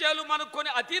 ఇలాంటి విషయాలు మనకు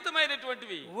కొన్ని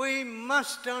అతీతమైనటువంటివి. We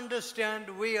must understand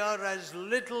we are as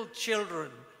little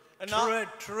children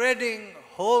treading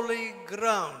holy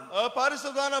ground.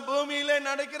 பரிசுத்தமான பூமியிலே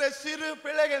நடக்கிற சிறு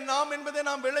பிள்ளைகள் நாம் என்பதை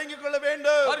நாம் விளங்கிக் கொள்ள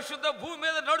வேண்டும். పరిశుద్ధ భూమి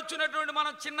మీద నడుచున్నటువంటి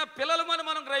మనం చిన్న పిల్లలమని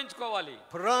మనం గ్రహించుకోవాలి.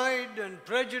 Pride and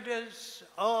prejudice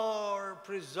or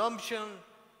presumption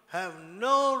have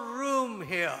no room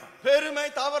here. பெருமை,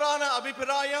 தவறான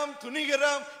அபிப்பிராயம்,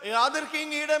 துணிகரம் அதற்கு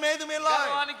இங்கு இடம் ஏதும் இல்லை.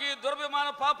 గర్వానికి,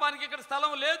 దురభిమాన పాపానికి ఇక్కడ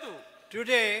స్థలం లేదు.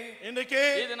 Today இன்றைக்கு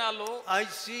ఈ దినాల్లో I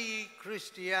see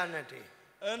Christianity.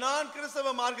 நான்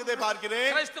கிறிஸ்தவ மார்க்கத்தை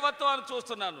பார்க்கிறேன். క్రైస్తవత్వాన్ని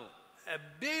చూస్తున్నాను. A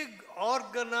big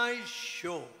organized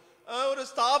show. ஒரு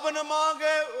ஸ்தாபனமாக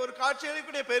ஒரு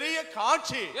காட்சியளிக்கக்கூடிய பெரிய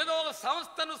காட்சி. ఏదో ఒక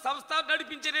సంస్థ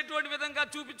నడిపించేటటువంటి విధంగా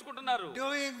చూపించుకుంటున్నారు.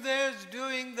 Doing this,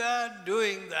 doing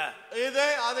that. இதை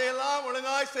அதையெல்லாம்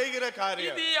ஒழுங்காய் செய்கிற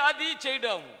காரியம். ఇది అది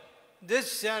చేయడం. This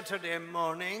Saturday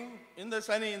morning,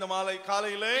 இந்த மாலை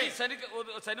காலையிலே,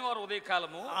 శనివారం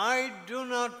ఉదయకాలము, I do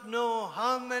not know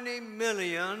how many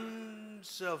millions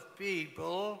of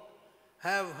people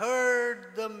have heard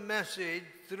the message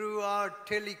through our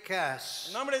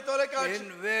telecast in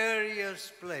various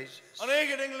places. அநேக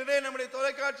இடங்களிலே நம்முடைய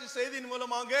தொலைக்காட்சி செய்தியின்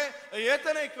மூலமாக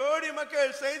எத்தனை கோடி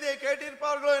மக்கள் செய்தியை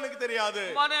கேட்டிருப்பார்களோ எனக்கு தெரியாது.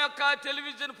 మన యొక్క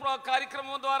టెలివిజన్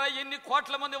కార్యక్రమం ద్వారా ఎన్ని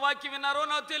కోట్ల మంది వాక్యం విన్నారో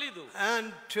నాకు తెలియదు. And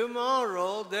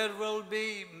tomorrow there will be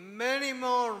many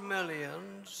more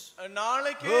millions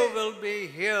who will be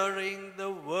hearing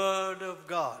the word of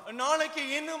God. நாளைக்கு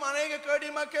இன்னும் அநேக கோடி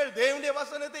மக்கள் தேவனுடைய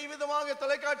வசனத்தை இவ்விதமாக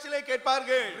தொலைக்காட்சியிலே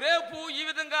கேட்பார்கள். రేపు ఈ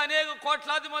విధంగా అనేక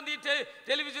కోట్లాది మంది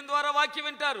టెలివిజన్ ద్వారా వాక్యం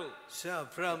వింటారు. So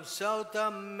from South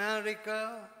America,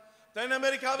 தென்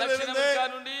அமெரிக்காவிலிருந்து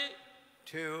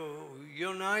to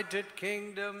United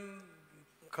Kingdom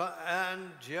and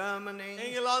Germany,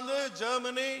 England,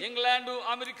 Germany, England,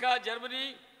 America, Germany,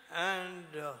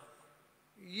 and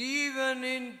even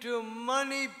into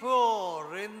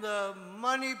Manipur, in the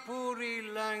Manipuri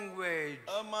language,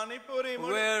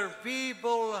 where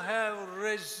people have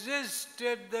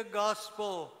resisted the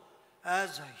gospel as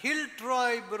hill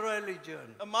tribe religion.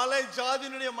 மலை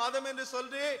ஜாதியினுடைய மதம் என்று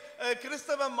சொல்லி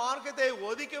கிறிஸ்தவ மார்க்கத்தை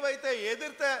ஒதுக்கி வைத்த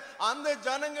எதிர்த்த அந்த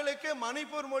ஜனங்களுக்கு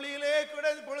மணிப்பூர் மொழியிலே கூட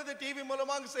இப்பொழுது டிவி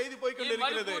மூலமாக செய்தி போய்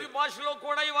கொண்டிருக்கிறது. మణిపూరి భాషలో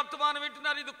కూడా ఈ వర్తమానం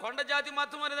వింటున్నారు. ఇది కొండ జాతి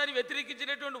మతం అనే దాన్ని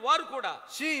వ్యతిరేకించినటువంటి వారు కూడా.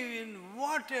 See in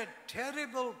what a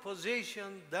terrible position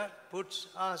that puts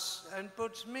us and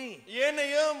puts me.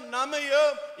 என்னையும்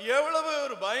நம்மையும் எவ்வளவு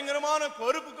ஒரு பயங்கரமான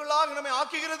பொறுப்புக்குள்ளாக நம்மை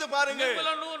ஆக்குகிறது பாருங்க.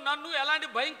 మిమ్మల్ని నన్ను ఎలాంటి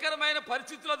భయంకరమైన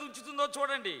పరిస్థితుల్లో ఉంచుతుందో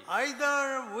చూడండి. Either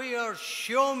we are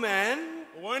showmen,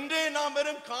 ஒன்றே நாம்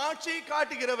வெறும் காட்சி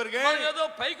காட்டுகிறவர்கள், మనం ఏదో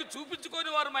పైకి చూపించుకొని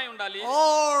వారమై ఉండాలి,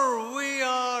 or we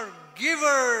are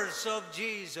givers of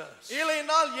Jesus.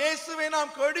 இல்லைனால் இயேசுவை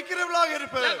நாம் கொடுக்கிறவர்களாக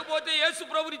இருப்போம். లేకపోతే యేసు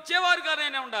ప్రభువుని ఇచ్చేవారుగానే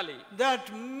ఉండాలి. That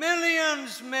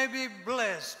millions may be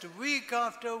blessed week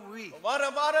after week.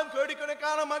 వారం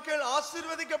కోడికణకాన மக்கள்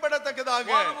ஆசீர்వదించబడతக்கதாக,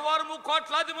 వారము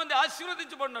కోట్లాది మంది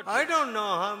ఆశీర్వదించబడినట్టు. I don't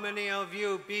know how many of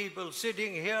you people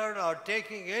sitting here are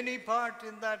taking any part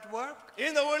in that work.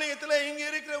 இந்த ஊழியத்திலே இங்க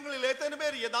இருக்கிறவங்களில் எத்தனை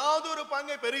பேர் ஏதாவது ஒரு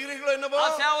பங்கை பெறுகிறீர்களோ என்னவோ. ఆ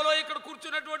సేవలో ఇక్కడ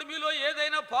కూర్చున్నటువంటి మీలో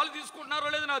ఏదైనా పాలు తీసుకుంటున్నారో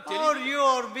లేదో నాకు తెలియదు. Or you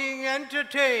are being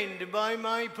entertained by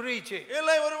my preaching.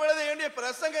 இல்லை ஒருவேளை என்னுடைய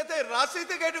பிரசங்கத்தை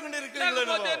ரசித்து கேட்டுக்கொண்டிருக்கிறீர்களோ.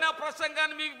 లేకపోతే నా ప్రసంగం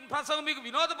మీకు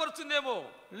వినోదపరుస్తుందేమో.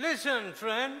 Listen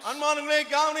friends, அன்பானவர்களே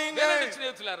கவனியுங்கள்.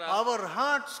 స్నేహితులారా, our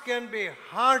hearts can be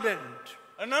hardened.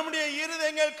 நம்முடைய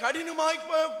இருதயங்கள் கடினமாய்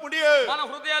போக முடியும். మన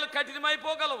హృదయాలు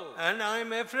కఠినమైపోగలవు. And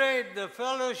I'm afraid the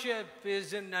fellowship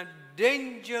is in a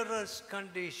dangerous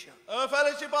condition.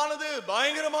 fellowship ஆனது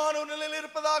பயங்கரமான ஒரு நிலையில்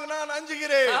இருப்பதாக நான்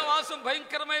அஞ்சுகிறேன். సహవాసం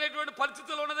భయంకరమైనటువంటి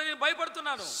పరిస్థితుల్లో ఉన్నదని నేను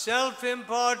భయపడుతున్నాను. Self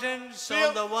importance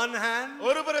on the one hand,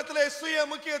 ஒரு புறத்திலே சுய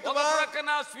முக்கியத்துவம், ఒక ప్రక్కన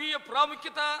స్వీయ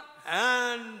ప్రాముఖ్యత,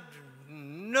 and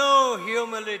no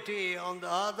humility on the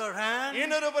other hand.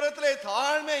 இன்னொரு புறத்திலே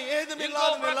தாழ்மை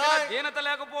ஏதுமில்லாத நிலை, దీనత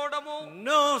లేకపోవడము,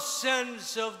 no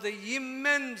sense of the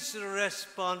immense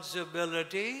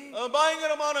responsibility,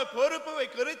 பயங்கரமான பொறுப்பை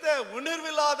குறித்த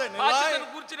உணர்வில்லாத நிலை,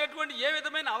 బాధ్యతను గురించినటువంటి ఏ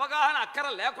విధమైన అవగాహన అక్కర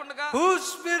లేకుండా. whose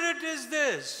spirit is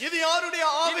this? ఇది யாருடைய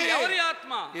ஆவி? ఇది ఎవరి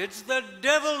ఆత్మ? It's the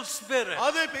devil's spirit.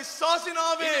 அது பிசாசின்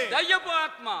ஆவி. ఇది దయ్యపు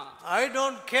ఆత్మ. I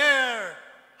don't care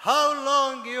how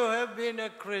long you have been a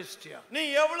Christian. நீ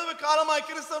எவ்வளவு காலமாய்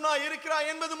கிறிஸ்தவனா இருக்கிறாய்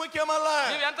என்பது முக்கியமல்ல.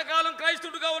 నీవు ఎంత కాలం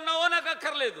క్రైస్తవుడిగా ఉన్నావో నాకు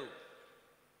అక్కర్లేదు.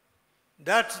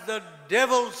 That's the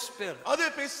devil's spirit. அது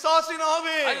பிசாசின்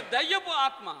ஆவி. అది దయ్యపు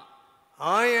ఆత్మ.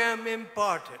 I am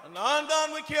important. நான்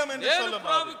தான் முக்கியம் என்று నేను சொல்லுமா.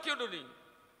 ప్రాముఖ్యుడిని.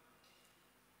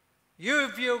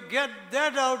 If you get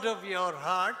that out of your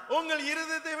heart, உங்கள்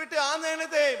இருதயத்தை விட்டு அந்த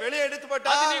எண்ணத்தை வெளியே எடுத்து అది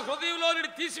போட்டால் నీ హృదయంలో నుండి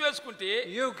తీసివేసుకుంటే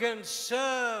you can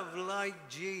serve like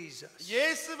Jesus.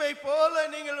 இயேசுவை போல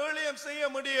நீங்கள் ஊழியம் செய்ய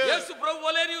முடியும். యేసు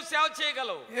ప్రభువులే నీవు సేవ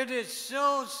చేయగలవు. It is so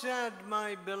sad, my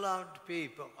beloved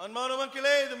people. அன்பான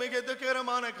மக்களே, இது மிக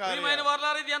துக்ககரமான ప్రియమైన காரியம்.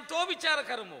 వారలారా, ఇది ఎంతో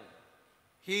విచారకరము.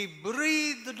 He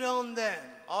breathed on them.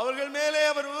 அவர்கள் மேலே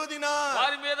அவர் ஊதினார்.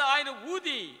 వారి మీద ఆయన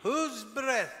ఊది, Whose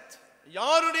breath?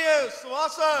 யாருடைய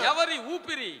சுவாசம்? ఎవరి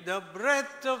ఊపిరి? The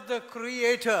breath of the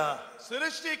Creator.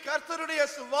 சிருஷ்டி கர்த்தருடைய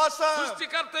சுவாசம்.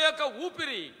 సృష్టికర్త యొక్క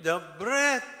ఊపిరి. The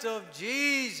breath of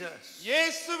Jesus.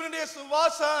 இயேசுவினுடைய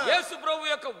சுவாசம். యేసు ప్రభు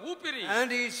యొక్క ఊపిరి. And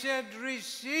he said,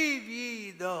 receive ye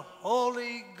the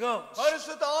Holy Ghost.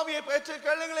 பரிசுத்த ஆவியை பெற்றுக்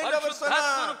கொள்ளுங்கள் என்று அவர்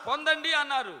పరిశుద్ధాత్మను சொன்னார். పొందండి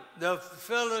అన్నారు. The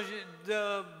fellowship, the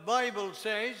Bible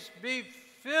says, be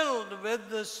filled with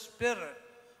the Spirit.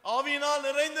 ஆவியினால்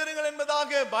நிறைந்திருங்கள்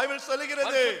என்பதாக பைபிள் சொல்லுகிறது.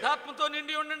 పరిశుద్ధాత్మతో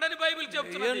నిండి ఉండండి అని బైబిల్ You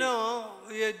చెప్తున్నది. know,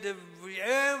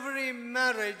 every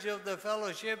marriage of the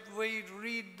fellowship, we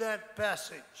read that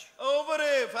passage. ஒவ்வொரு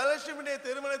ஃபெலோஷிப்புடைய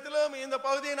திருமணத்திலும் இந்த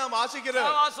பகுதியை நாம் வாசிக்கிறோம்.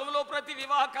 సహవాసంలో ప్రతి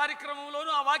వివాహ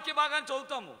కార్యక్రమంలోనూ ఆ వాక్య భాగాన్ని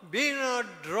చదువుతాము. Be not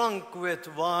drunk with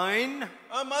wine,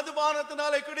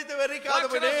 மதுபானத்தினாலே குடித்து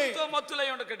வெறிக்காதபடி, ద్రాక్షరసంతో మత్తులై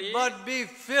ఉండకడి, but be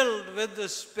filled with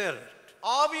the Spirit.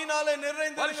 ஆவியினாலே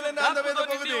நிறைந்திருங்கள் என்ற அந்த வேத పరిశుద్ధాత్మతో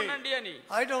பகுதி. నిండి ఉండండి అని.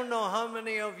 I don't know how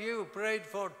many of you prayed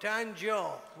for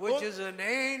Tanjore, which is an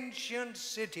ancient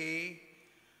city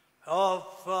of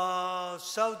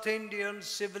South Indian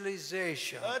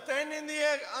civilization. தென்னிந்திய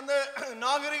அந்த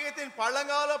நாகரிகத்தின்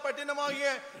பழங்கால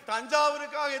பட்டணமாகிய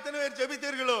தஞ்சாவூருக்காக எத்தனை பேர்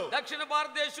ஜெபித்தீர்களோ? దక్షిణ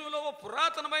భారతదేశంలో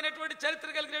పురాతనమైనటువంటి చరిత్ర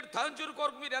కలిగిన తంజూరు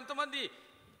కొరకు మీరు ఎంతమంది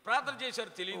ప్రార్థన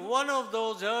చేశారు తెలియదు. One of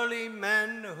those early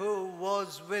men who was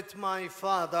with my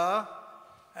father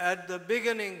at the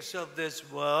beginnings of this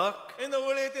work, இந்த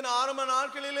ஊழியத்தின் ஆரம்ப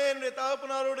நாட்களிலே என்னுடைய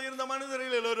தகப்பனாரோடு இருந்த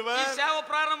மனிதர்களில் ఈ ஒருவர், సేవ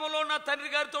ప్రారంభంలో నా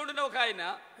తండ్రి గారితో ఉండిన ఒక ఆయన,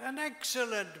 an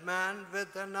excellent man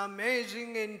with an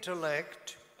amazing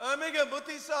intellect, மிக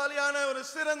புத்திசாலியான ஒரு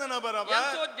சிறந்த நபர் அவர்.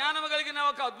 ఎంతో జ్ఞానం కలిగిన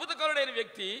ఒక అద్భుతకరుడైన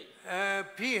వ్యక్తి.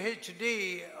 PhD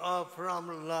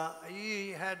he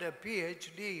had a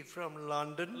PhD from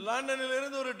London. லண்டனில்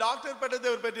இருந்து ஒரு டாக்டர் பட்டத்தை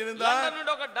அவர் பெற்றிருந்தார். లండన్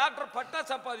నుండి ఒక డాక్టర్ పట్టా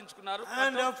సంపాదించుకున్నారు.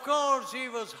 And of course he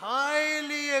was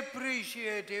highly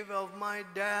appreciative of my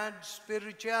dad's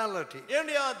spirituality.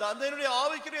 என்னுடைய தந்தையினுடைய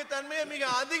ஆவிக்குரிய தன்மையை மிக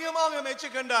அதிகமாக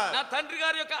மெச்சுக்கொண்டார். నా తండ్రి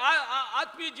గారి యొక్క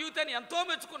ఆత్మీయ జీవితాన్ని ఎంతో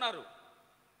మెచ్చుకున్నారు.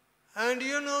 And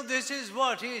you know, this is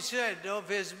what he said of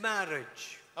his marriage.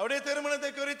 அவருடைய திருமணத்தை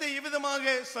குறித்து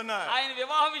இவ்விதமாக சொன்னார். ఆయన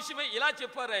వివాహ విషయమై ఇలా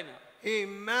చెప్పారు ఆయన. He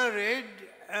married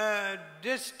a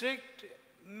district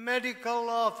medical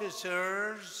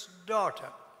officer's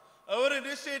daughter. Our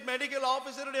district medical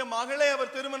ஆபீசருடைய மகளை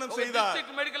அவர் திருமணம் செய்தார்.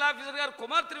 డిస్ట్రిక్ట్ మెడికల్ ఆఫీసర్ గారు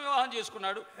కుమార్తెను వివాహం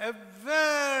చేసుకున్నాడు. A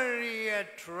very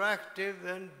attractive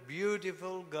and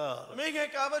beautiful girl. மிக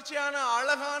கவர்ச்சியான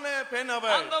அழகான பெண்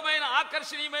அவர். అందమైన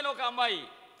ఆకర్షణీయమైన ఒక అమ్మాయి.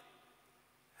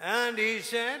 And he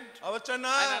said, அவர் ఆయన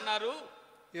சொன்னார், అన్నారు,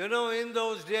 you know, in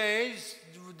those days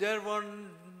there were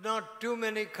not too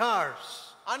many cars.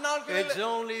 It's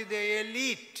only the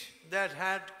elite that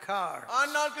had cars.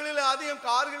 அந்நாட்களில் அதிகம்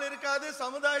கார்கள் இருக்காது,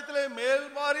 சமுதாயத்திலே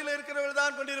மேல்வாரியில் இருக்கிறவர்கள்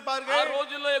தான் ఆ கொண்டிருப்பார்கள்.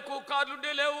 రోజుల్లో ఎక్కువ కార్లు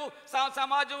ఉండే లేవు,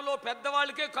 సమాజంలో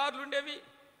పెద్దవాళ్ళకే కార్లు ఉండేవి.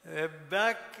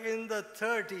 Back in the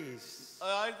 30s.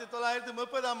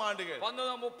 1930 ஆண்டுகள்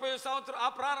 1930 సంవత్సరం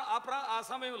ఆ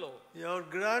సమయంలో your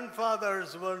grandfathers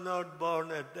were not born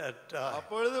at that time.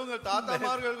 அப்பொழுது உங்கள்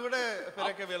தாத்தாமார்கள் கூட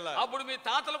பிறக்கவில்லை. అప్పుడు మీ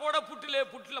తాతలు కూడా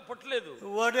పుట్టలేదు.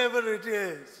 Whatever it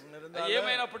is,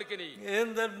 ఏమైనప్పటికీ in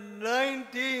the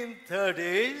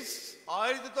 1930s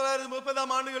 1930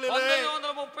 ఆண்டுகளிலே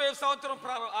 1930 సంవత్సరం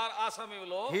ఆ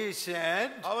సమయంలో he said,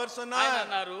 அவர் சொன்னார்,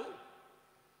 అన్నారు,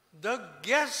 the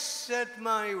guests at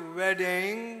my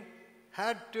wedding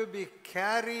had to be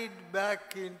carried back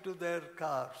into their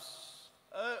cars.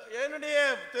 என்னுடைய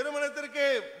திருமணத்திற்கு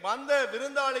வந்த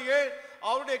விருந்தாளிகள்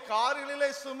அவருடைய கார்களிலே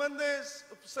சுமந்து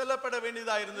செல்லப்பட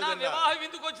வேண்டியதா இருந்தது. నా వివాహ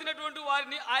విందుకు వచ్చినటువంటి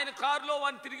వారిని ఆయన కారులో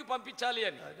వారిని తిరిగి పంపించాలి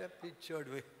అని.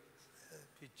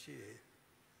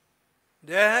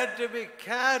 They had to be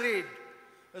carried.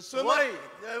 Why?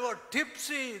 They were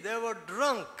tipsy, they were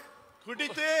drunk.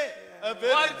 కుడితే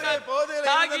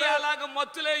తాగి అలాగ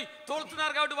మత్తులై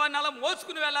తోలుతున్నారు కాబట్టి వారిని అలా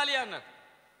మోసుకుని వెళ్ళాలి అన్నారు.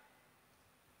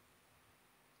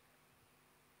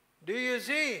 Do you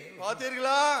see?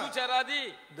 పాతీర్లా చూచారా అది?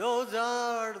 Those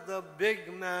are the big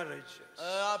marriages.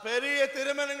 పెరియ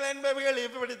తిరుమణங்கள் என்பவைகள்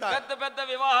இப்படிதான். పెద్ద పెద్ద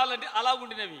వివాహాలు అంటే అలా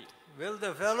ఉండినవి. Will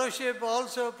the fellowship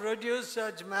also produce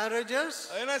such marriages?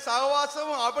 అయినా సహవాసం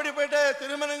அப்படிப்பட்ட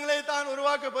திருமணங்களை தான்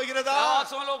உருவாக்க போகிறதா?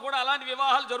 సహవాసంలో కూడా అలాంటి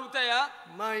వివాహాలు జరుగుతాయా?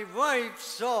 My wife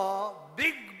saw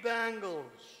big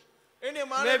bangles.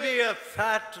 Maybe a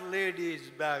fat lady's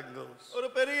bangles. ஒரு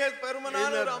பெரிய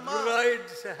பெருமனான ஒரு அம்மா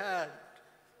bride's hand.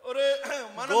 ஒரு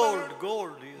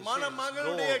gold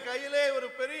மணமகளுடைய கையிலே ஒரு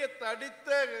பெரிய தடித்த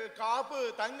காப்பு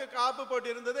தங்க காப்பு போட்டு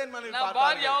இருந்தது என் மனைவி பார்த்தாங்க. నా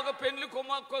భార్య ఒక పెండ్లి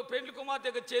కుమార్తె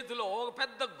యొక్క చేతిలో ఒక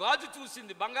పెద్ద గాజు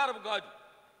చూసింది, బంగారపు గాజు.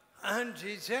 And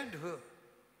she said,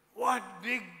 what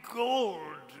big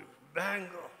gold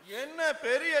bangle. என்ன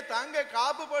பெரிய தங்க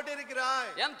காப்பு போட்டு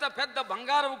இருக்கிறாய், ఎంత పెద్ద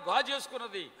బంగారపు గాజు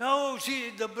వేసుకున్నది.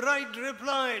 The bride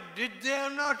replied, did they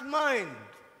not mind?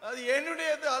 அது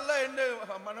என்னுடையது அல்ல என்று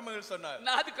மணமகள் சொன்னார்.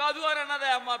 నాది కాదు అని అన్నదే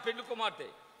అమ్మ పెళ్లి కుమార్తె.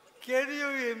 Can you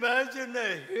imagine a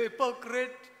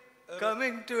hypocrite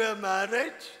coming to a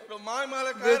marriage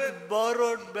with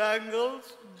borrowed bangles,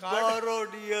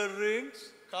 borrowed earrings,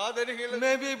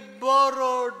 maybe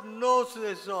borrowed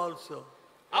noses also?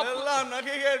 எல்லாம்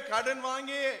நகைகள் கடன்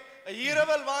வாங்கி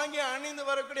ఈరవల్ వాంగి అణింది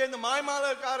వరకుడి இந்த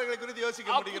మాయమాలకారుల గురించి యోసిక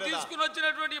முடிகிறதா? తీసుకొని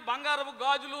వచ్చినటువంటి బంగారపు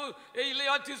గాజులు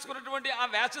ఇలా తీసుకున్నటువంటి ఆ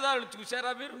వేషధారులు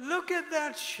చూశారా మీరు? Look at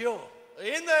that show.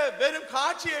 இந்த வெறும்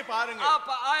காட்சியை பாருங்க.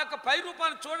 ఆ యొక్క పై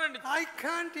రూపాన్ని చూడండి. I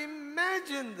can't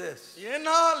imagine this.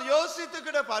 ఎన్నాల్ యోసితు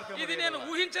కూడా பார்க்க முடியல. ఇది నేను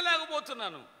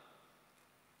ఊహించలేకపోతున్నాను.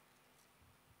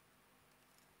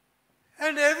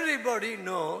 And everybody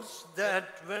knows that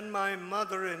when my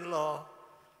mother-in-law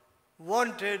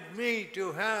wanted me to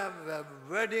have a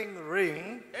wedding ring,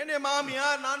 ene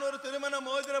maamiyar naan oru thirumana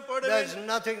modira podu, there's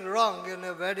nothing wrong in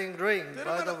a wedding ring,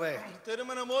 by the way.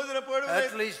 Thirumana modira podu,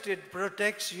 at least it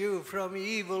protects you from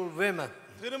evil women.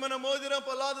 Thirumana modira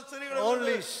pollada sirigala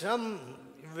only some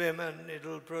women it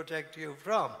will protect you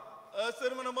from.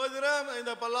 thirumana modira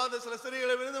inda pollada sila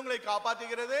sirigala vindu ungalai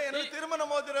kaapaathigirathu. ena thirumana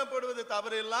modira poduvathu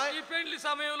tavaru illa. ఈ పెళ్లి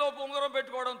సమయంలో ఉంగరం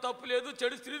పెట్టుకోవడం తప్పు లేదు,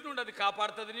 చెడు స్త్రీ నుండి అది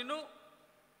కాపాడుతుంది నిన్ను.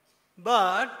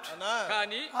 But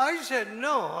కానీ I said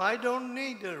no, I don't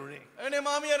need a ring. ene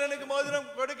maamiyar enakku modiram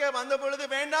kodukka vanda poludhu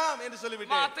vendam endu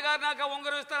sollivitte. మా అత్తగారు నాకు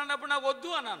ఉంగరం ఇస్తారన్నప్పుడు నాకు వద్దు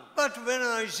అన్నాను. But when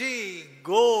I see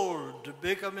gold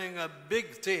becoming a big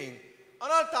thing,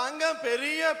 ஆனால் தங்கம்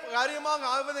பெரிய காரியமாக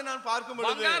ஆவதை நான் பார்க்கும்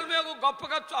பொழுது, బంగారమే ఒక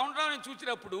గొప్పగా ఉండడాన్ని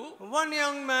చూసినప్పుడు, one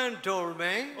young man told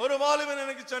me, ஒரு வாலிபன்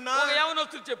எனக்கு சொன்னார், ఒక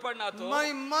యవనస్తుడు చెప్పాడు నాతో, my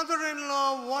mother-in-law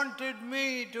wanted me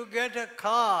to get a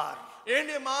car.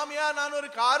 ఏంటి మామయ్య நான் ஒரு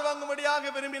కార్ వాంగుమడియాగ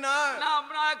విరుమినార్.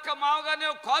 నా యొక్క మామగారిని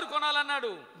ఒక కారు కొనాలన్నాడు,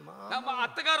 మా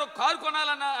అత్తగారు ఒక car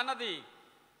కొనాలన్నది.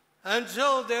 And so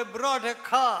they brought a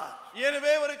car.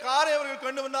 எனவே ஒரு காரை அவர்கள்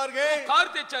கொண்டு வந்தார்கள். కారు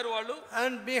తెచ్చారు వాళ్ళు.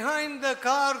 And behind the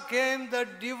car came the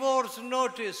divorce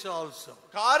notice also.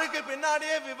 కారుకి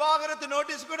పిన్నాడియే వివాహరత్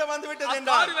నోటీస్ కూడా వందు విట్టది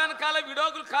என்றார். కారు వెనకాల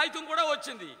విడాకుల కాగితం కూడా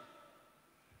వచ్చింది.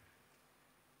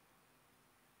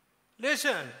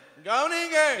 Listen,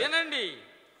 గమనించండి, వినండి.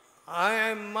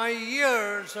 my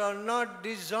ears are not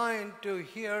designed to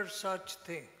hear such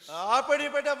things.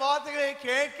 அப்படிப்பட்ட வார்த்தைகளை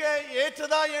கேட்க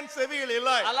ஏற்றதா என் செவிகள்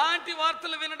இல்லை. అలాంటి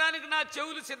వార్తలు వినడానికి నా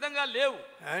చెవులు సిద్ధంగా లేవు.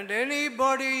 And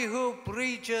anybody who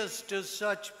preaches to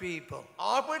such people,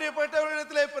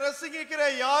 அப்படிப்பட்டவர்களிடத்திலே பிரசங்கிக்கிற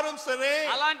யாரும் சரி,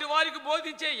 అలాంటి వారికి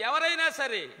బోధించే ఎవరైనా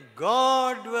సరే,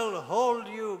 God will hold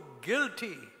you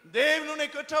guilty. దేవుడు నిన్ను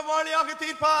కుற்றవాళిயாக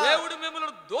తీర్పాர். దేవుడు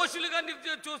మిమ్మల్ని దోషులుగా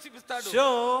చూపిస్తాడు. So,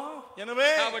 எனவே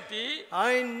కాబట్టి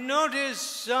I notice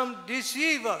some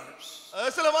deceivers.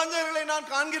 சில வஞ்சகர்களை நான்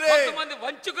காண்கிறேன். కొంతమంది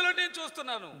వంచకులను నేను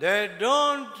చూస్తున్నాను. They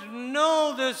don't know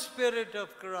the spirit of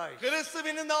Christ.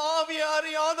 கிறிஸ்துவின் இந்த ஆவியை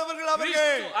அறியாதவர்கள் அவர்கள்.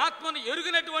 క్రీస్తు ఆత్మను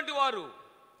ఎరుగనటువంటి వారు.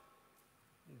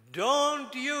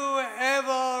 Don't you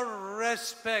ever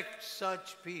respect such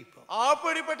people.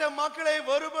 அப்படிப்பட்ட மக்களை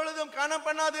ஒருபொழுதும் கனம்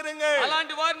பண்ணாதிருங்கள்.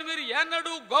 అలాంటి వారిని మీరు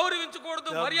ఎన్నడూ గౌరవించకూడదు,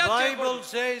 మర్యాద చేయకూడదు. చేయకూడదు. The Bible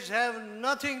says have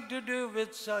nothing to do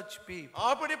with such people.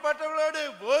 அப்படிப்பட்டவர்களோடு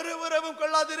ஒரு உறவும்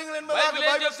கொள்ளாதிருங்கள் என்பதாக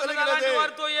பைபிள் சொல்கிறது. అలాంటి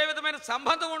వారితో ఏ విధమైన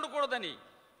సంబంధం ఉండకూడదని.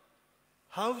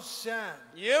 How sad.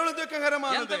 ఏమి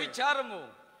దుఃఖకరమైనది. ఎంత విచారము.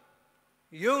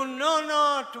 You know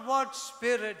not what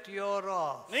spirit you're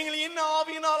of. நீங்கள் இன்ன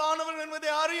ஆவியினால் ஆனவர்கள் என்பதை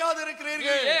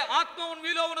அறியாதிருக்கிறீர்கள். ఏ ఆత్మ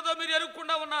మీలో ఉన్నదో మీరు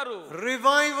ఎరుగకుండా ఉన్నారు.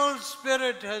 Revival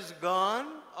spirit has gone.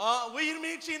 உயிர்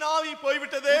மீட்சியின் ஆவி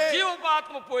போய்விட்டது. జీవపు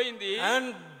ఆత్మ పోయింది. And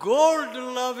gold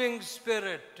loving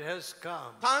spirit has come.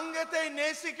 தங்கத்தை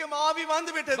நேசிக்கும் ஆவி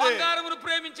வந்து விட்டது. బంగారమును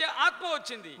ప్రేమించే ఆత్మ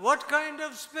వచ్చింది. What kind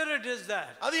of spirit is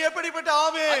that? అది ఎప్పటిపட்ட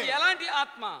ఆవి? అది ఎలాంటి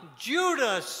ఆత్మ?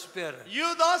 Judas spirit.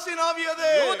 యూదాసిన్ ఆవి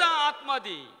అది. యూదా ఆత్మ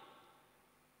అది.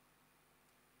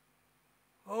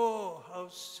 Oh, how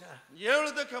sad. ఏమి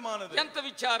దుఃఖమానది. ఎంత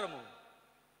విచారము.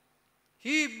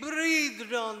 He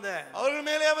breathed on them. அவர்கள்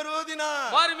மேலே அவர்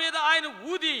ஊதினார். వారి మీద ఆయన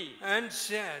ఊది and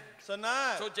said,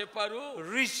 சொன்னார். సో చెప్పారు,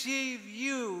 receive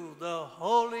you the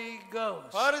Holy Ghost.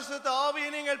 பரிசுத்த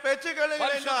ஆவியை நீங்கள்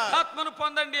பெற்றுக்கொள்ளுங்கள் என்றார். పరిశుద్ధాత్మను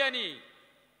పొందండి అని.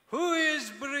 Who is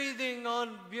breathing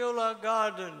on Beulah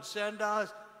Gardens and us,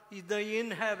 the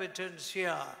inhabitants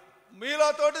here? మీలా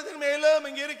తోటத்தின் மேலும்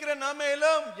இங்க இருக்கிற நம்ம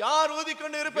மேலும் யார்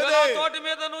ஊதிக்கொண்டு இருப்பது? మీలా తోట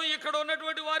మీదను ఇక్కడ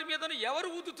ఉన్నటువంటి వారి మీదను ఎవరు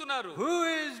ఊదుతున్నారు? Who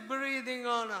is breathing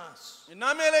on us?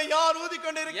 நம்ம மேல யார்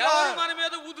ஊதிக்கொண்டு இருக்கிறார்? ఎవరు మన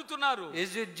మీద ఊదుతున్నారు?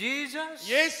 Is it Jesus?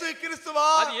 యేసు கிறிஸ்துவா?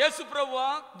 అది యేసు ప్రభువా?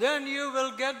 Then you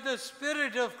will get the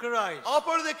spirit of Christ.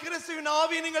 அப்பொழுது கிறிஸ்துவின்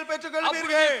ஆவியை நீங்கள் అప్పుడు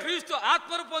பெற்றுக்கொள்வீர்கள். క్రీస్తు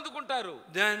ఆత్మను పొందుకుంటారు.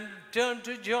 Then turn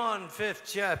to John 5th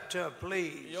chapter,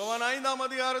 please. யோவான் 5ஆம்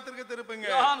அதிகாரத்திற்கு திருப்புங்க.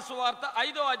 యోహాను సువార్త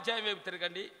 5వ అధ్యాయం వైపు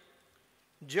తిరగండి.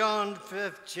 John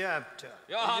 5th chapter,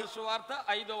 యోహాను సువార్త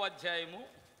 5వ అధ్యాయము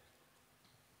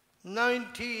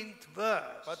 19th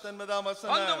verse. 19ఆం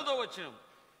వచనం. 19వ వచనం.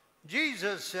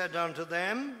 Jesus said unto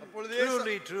them,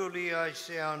 truly, truly, I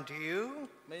say unto you,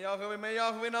 மெய்யாகவே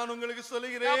மெய்யாகவே நான் உங்களுக்கு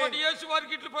சொல்லுகிறேன். కాబట్టి యేసు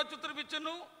వారికి ఇట్లు ప్రత్యుత్తరం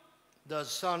ఇచ్చెను, the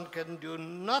Son can do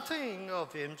nothing of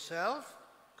himself,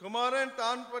 Kumaran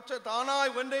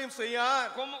தானாய் ஒன்றையும் செய்யார்.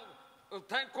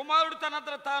 కుమారుడు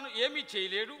తనంతట తాను ఏమీ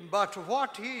చేయలేడు. but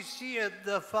what he seeth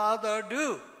the Father do.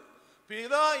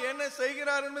 பிதா என்ன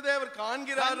செய்கிறார் என்பதை அவர்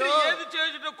காண்கிறாரோ. తండ్రి ఏది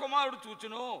చేయుటో కుమారుడు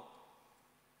చూచును.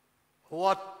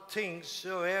 what things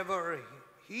soever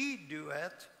he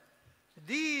doeth,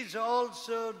 these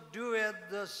also doeth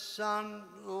the Son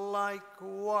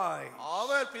likewise.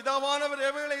 அவர் பிதாவானவர்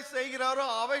எவைகளை செய்கிறாரோ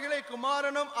அவைகளை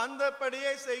குமாரனும்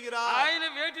அந்தபடியே செய்கிறார். ఆయన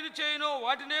వేటిని చేయునో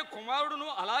వాటినే కుమారుడును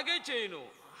అలాగే చేయును.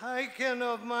 I can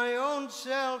of my own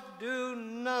self do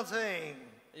nothing.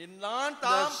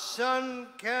 The Son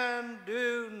can do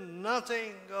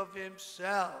nothing of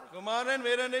himself. Kumaran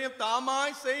వేరేనేం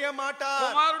తామాయ్ செய்ய மாட்டார்.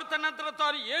 కుమారుడు తనంతట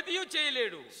తాను ఏదియూ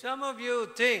చేయలేడు. Some of you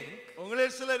think,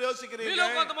 உங்களில் சிலர் யோசிக்கிறீர்கள், మీలో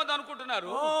కొంతమంది అనుకుంటున్నారు,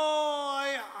 oh,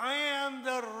 I am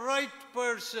the right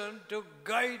person to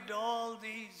guide all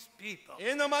these people,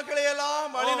 இந்த மக்களை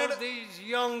எல்லாம் all these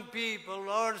young people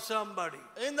or somebody.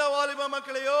 இந்த வாலிப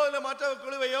மக்களையோ இல்ல மற்ற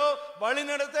குழுவையோ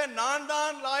வழிநடத்த நான்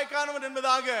தான் லாயக்கானவன்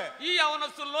என்பதாக ఈ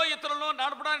యవనస్తుల్లో ఇతరుల్లో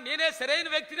నడపడానికి నేనే సరైన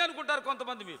వ్యక్తిని అనుకుంటారు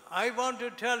కొంతమంది. మీరు I want to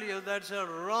tell you that's a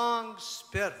wrong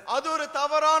spirit. அது ஒரு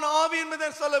தவறான ஆவி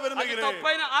என்பதை சொல்ல అది விரும்புகிறேன்.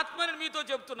 తప్పైన ఆత్మని మీతో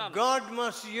చెప్తున్నాను. God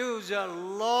must use a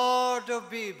lot of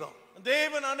people.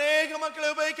 தேவன் अनेक மக்களை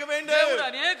உபயோகிக்க வேண்டும். దేవుడు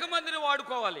అనేక మందిని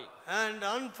వాడుకోవాలి. And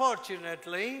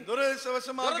unfortunately,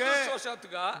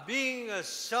 దురదృష్టవశాత్తుగా being a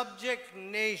subject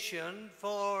nation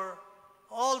for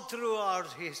all through our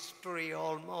history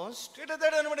almost,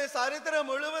 கிட்டத்தட்ட நம்முடைய சரித்திரம்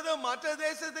முழுவதும் மற்ற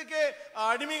தேசத்துக்கு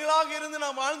அடிமைகளாக இருந்து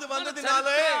நாம் வாழ்ந்து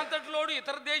வந்ததினாலே అంతటిలోడు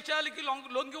ఇతర దేశాలకి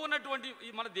లొంగి ఉన్నటువంటి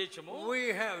మన దేశము, we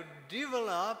have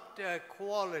developed a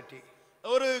quality.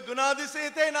 ஒரு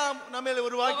குணாதிசயத்தை நாம் நம்மில்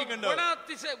உருவாக்கி கொண்டோம்.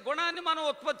 గుణాన్ని మనం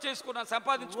ఉత్పత్తి చేసుకున్నాం,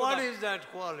 సంపాదించుకున్నాం. What is that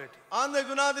quality? அந்த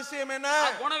குணாதிசயம் என்ன? ఆ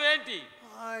గుణం ఏంటి?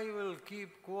 I will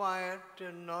keep quiet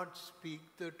and not speak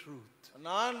the truth.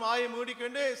 நான் வாயை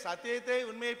மூடிக்கொண்டு சத்தியத்தை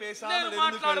உண்மையை பேசாமல் నేను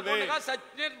இருந்து கொள்வேன். మాట్లాడకుండా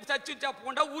సత్యం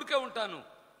చెప్పకుండా ఊరికే ఉంటాను.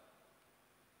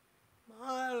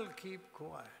 I'll keep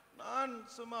quiet. நான்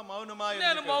சும்மா மௌனமாய்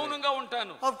నేను మౌనంగా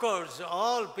ఉంటాను. Of course,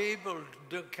 all people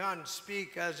can't speak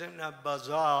as in a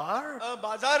bazaar.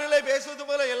 బజారులో பேசுவது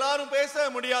போல எல்லாரும் பேச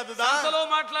முடியாதுதான். సంతలో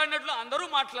మాట్లాడినట్లు అందరూ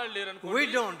మాట్లాడలేరు అనుకోండి. We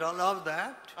don't allow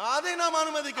that. அதை நாம்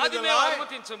அனுமதிக்கிறதில்லை. అది మేము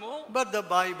అనుమతించము. But the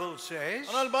Bible says,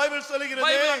 ஆனால் பைபிள் சொல்கிறது,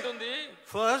 బైబిల్ అంటుంది,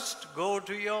 first go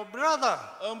to your brother.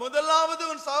 முதலாவது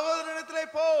உன் சகோதரனிடத்திலே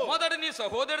போ. మొదట నీ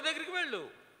సహోదరుడి దగ్గరికి వెళ్ళు.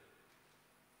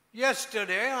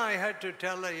 Yesterday I had to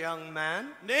tell a young man,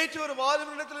 நேற்று ஒரு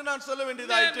வாலிபனிடத்தில் நான் சொல்ல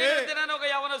வேண்டியதாயிற்று. నేను ఒక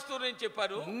యవనస్తుడు అని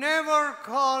చెప్పారు, never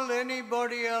call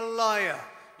anybody a liar.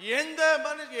 எந்த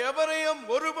மனுஷன் எவரையும்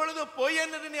ஒருபொழுது பொய்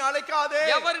என்று நீ அழைக்காதே.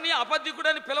 ఎవరిని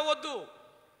అబద్ధికుడని పిలవద్దు.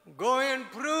 Go and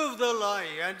prove the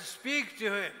lie and speak to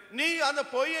him. நீ அந்த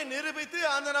பொய்யை நிரூபித்து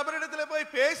அந்த நபரிடத்திலே போய்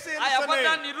பேசு ఆ என்று சொன்னேன்.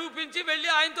 అబద్ధాన్ని నిరూపించి వెళ్ళి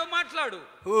ఆయనతో మాట్లాడు.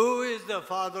 Who is the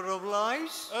father of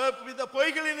lies? இந்த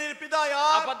பொய்களின் பிதா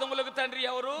யார்? అబద్ధములకు తండ్రి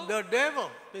ఎవరు? The devil.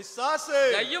 பிசாசு.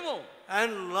 దయ్యము.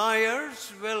 And liars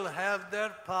will have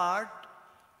their part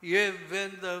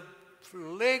in the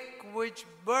lake which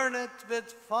burneth with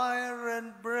fire and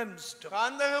brimstone.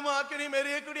 கந்தகம் அக்கினி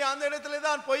எரியக்கூடிய அந்த இடத்திலே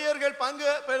தான் பொய்யர்கள் பங்கு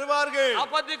பெறுவார்கள்.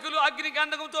 అబద్ధికులు అగ్ని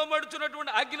గంధకంతో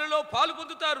మడుచున్నటువంటి అగ్నిలో పాలు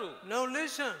పొందుతారు. Now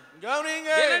listen.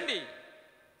 గమనించండి. వినండి.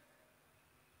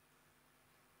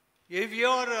 If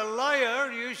you are a liar,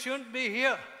 you shouldn't be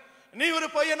here. நீ ஒரு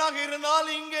பொய்யனாக இருந்தால்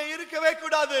இங்கே இருக்கவே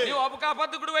கூடாது. నీవు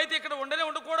అబద్ధికుడు అయితే ఇక్కడ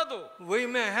ఉండకూడదు. We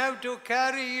may have to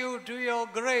carry you to your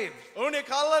grave. உன்னை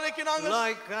கல்லறைக்கு நாங்கள்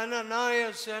like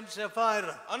Ananias and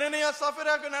Sapphira. அனனியா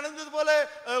சஃபிராக்கு நடந்தது போல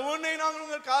உன்னை நாங்கள்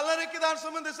உங்கள் கல்லறைக்கு தான்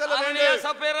சுமந்து செல்ல வேண்டும். అననీయ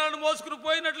సఫీరాను మోసుకుని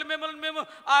పోయినట్లు మేము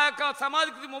ఆ యొక్క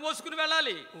సమాధికి మోసుకుని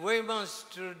వెళ్ళాలి. We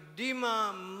must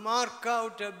mark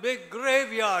out a big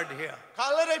graveyard here.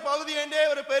 கல்லறை பகுதி என்றே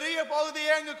ஒரு பெரிய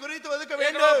பகுதியை அங்கு குறித்து ஒதுக்க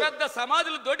வேண்டும். పెద్ద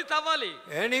సమాధులు దొడి తవ్వాలి.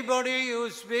 Anybody who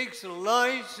speaks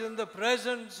lies in the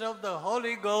presence of the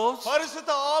Holy Ghost,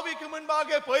 பரிசுத்த ஆவிக்கு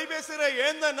முன்பாக பொய் பேசுகிற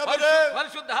எந்த நபர்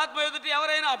పరిశుద్ధాత్మ ఎదుట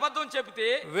ఎవరైనా అబద్ధం చెబితే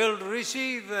will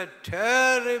receive a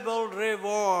terrible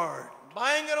reward.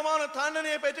 பயங்கரமான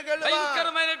தண்டனையை பெற்றுக்கொள்வார்.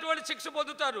 భయంకరమైనటువంటి శిక్ష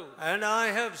పొందుతారు. And I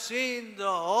have seen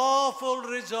the awful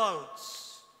results.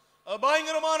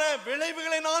 பயங்கரமான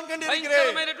விளைவுகளை நான் கண்டிருக்கிறேன்.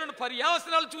 భయంకరమైనటువంటి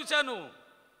పర్యావసనాలు చూశాను,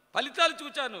 ఫలితాలు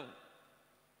చూశాను.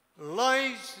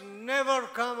 Lies never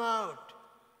come out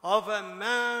of a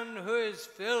man who is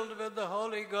filled with the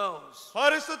Holy Ghost.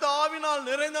 பரிசுத்த ஆவியினால்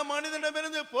நிறைந்த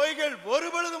மனிதனிடமிருந்து பொய்கள்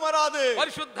ஒருபொழுதும் வராது.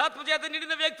 పరిశుద్ధాత్మ చేత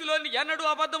నిండిన వ్యక్తిలో ఎన్నడూ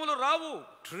అబద్ధములు రావు.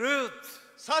 Truth.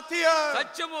 సత్యం.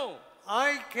 సత్యము.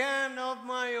 I can of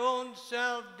my own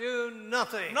self do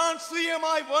nothing. நான்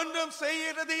சுயமாய் ஒன்றும்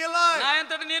செய்யறது இல்லை. నా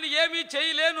అంతట నేను ఏమీ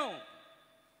చేయలేను.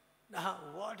 Now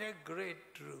what a great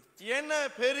truth. என்ன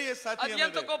பெரிய சத்தியம் అది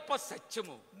ఎంత గొప్ప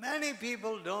సత్యము. Many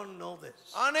people don't know this.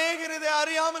 அநேகர் இதை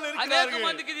அறியாமல் అనేక இருக்கிறார்கள்.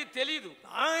 మందికి ఇది తెలియదు.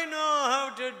 I know how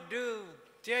to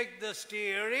take the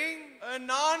steering.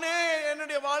 நானே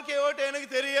என்னுடைய வாழ்க்கையை ஓட்ட எனக்கு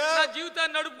தெரியும். నా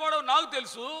జీవితాన్ని నడుపుకోవడం నాకు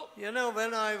తెలుసు. You know,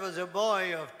 when I was a boy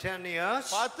of 10 years,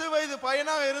 10 వయసు పైన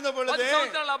இருந்த 10 பொழுது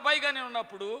సంవత్సరాల అబ్బాయిగా నేను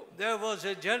ఉన్నప్పుడు there was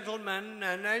a gentleman,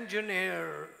 an engineer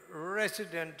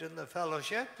resident in the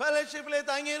fellowship. ஃபெலோஷிப்ல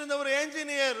தங்கி இருந்த ஒரு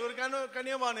என்ஜினியர், ஒரு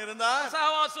கன்னியமான் இருந்தார்.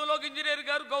 సహవాసంలో ఇంజనీర్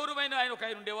గారు గౌరవమైన ఆయన ఒక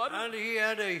ఆయన ఉండేవారు. And he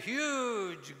had a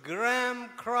huge Graham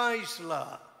Chrysler,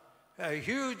 a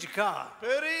huge car.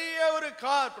 பெரிய ஒரு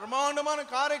கார், பிரமாண்டமான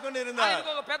காரை கொண்டிருந்தார்.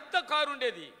 ఆయనకు ఒక పెద్ద కారు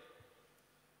ఉండేది.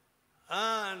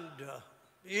 And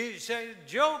he said,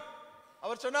 Joe,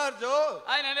 அவர் சொன்னார், ஜோ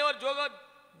ఆయన అనేవారు, జోగా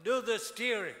do the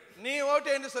steering. நீ ஓட்டு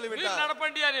என்று మీరు சொல்லிவிட்டார்.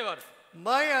 నడపండి అనేవారు.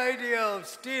 My idea of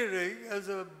steering as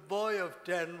a boy of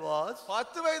 10 was,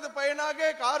 10 వయసు పైనగా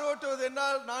కారు ఓட்டுவது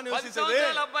என்றால் நான் 10 யோசித்தது,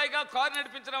 సంవత్సరాల అబ్బాయిగా కారు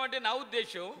నడిపించడం అంటే నా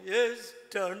ఉద్దేశం yes,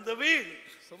 turn the wheel.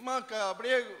 சும்மா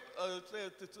அப்படியே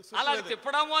అలా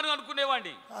తిప్పడము అని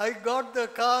అనుకునేవాడిని. I got the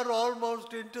car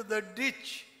almost into the ditch.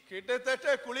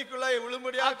 கிட்டத்தட்ட குழிக்குள்ள ఆ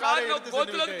விழும்படியாக காரை కారును எடுத்து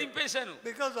గోతులోకి சென்றுவிட்டேன். దింపేశాను.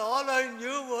 Because all I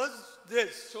knew was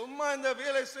this. சும்மா இந்த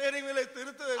வீலை ஸ்டீரிங் வீலை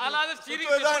అలాగే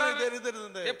స్టీరింగ్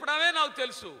தெரிந்திருந்தது. తిప్పడమే నాకు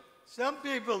తెలుసు. Some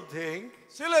people think,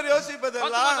 சிலர்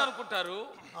யோசிப்பதெல்லாம், కొంతమంది అనుకుంటారు,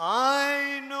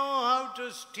 I know how to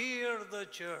steer the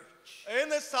church.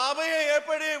 இந்த சபையை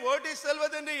எப்படி ஓட்டி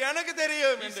செல்வது என்று எனக்கு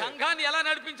தெரியும். ఈ సంఘాన్ని ఎలా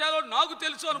నడిపించాలో నాకు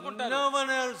తెలుసు అనుకుంటారు. No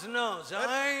one else knows.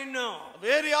 I know.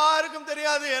 வேறு யாருக்கும்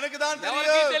தெரியாது, எனக்கு தான் ఎవరికీ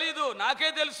தெரியும். తెలియదు,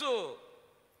 నాకే తెలుసు.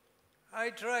 I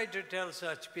try to tell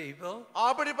such people,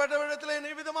 அப்படிப்பட்டவரிடத்தில்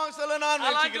நிமிதமாக சொல்ல நான்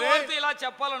అలాంటి முயற்சிக்கிறேன். వారితో ఇలా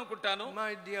చెప్పాలనుకుంటాను.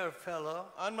 my dear fellow,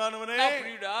 அன்பானவனே, నా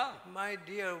ప్రియుడా, my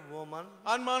dear woman,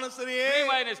 அன்பான ஸ்திரியே,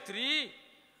 ప్రియమైన స్త్రీ,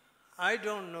 I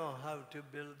don't know how to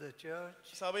build the church.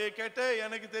 சபையை கட்ட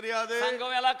எனக்கு தெரியாது.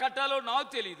 సంఘం ఎలా కట్టాలో నాకు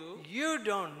తెలియదు. You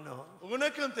don't know.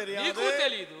 உனக்கும் தெரியாது. నీకు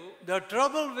తెలియదు. The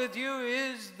trouble with you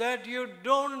is that you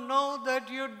don't know that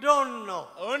you don't know.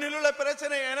 உன்னிலுள்ள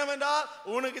பிரச்சனை என்னவென்றால்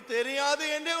உனக்கு தெரியாது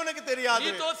என்று உனக்கு தெரியாது.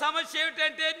 నీతో సమస్య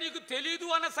ఏంటంటే నీకు తెలియదు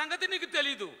అన్న సంగతి నీకు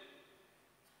తెలియదు.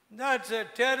 That's a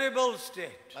terrible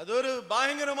state. అదొரு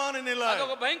భయంకరమైన నిల.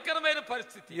 అదొక భయంకరమైన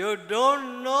పరిస్థితి. You don't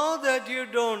know that you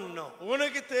don't know.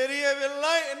 உனக்கு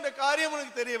தெரியவில்லை என்ற காரியம்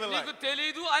உனக்கு தெரியவில்லை. నీకు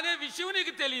తెలియదు అనే విషయం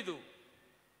నీకు తెలియదు.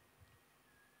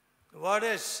 What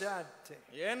a sad thing.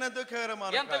 என்ன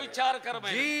దుఃఖకరమైన ఎంత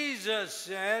విచారకరమైన. Jesus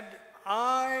said,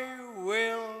 I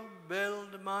will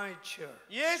build my church.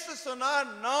 యేసు சொன்னார்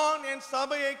நான் என்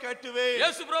சபையை கட்டுவேன்.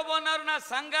 యేసు ప్రభువు అన్నారు నా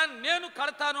సంఘాన్ని నేను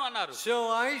కడతాను అన్నారు. So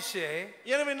I say,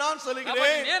 எனவே நான்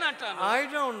சொல்கிறேன் నేను అంటాను I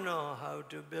don't know how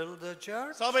to build the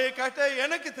church. சபையை கட்ட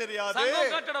எனக்கு தெரியாது. సంఘం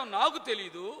కట్టడం నాకు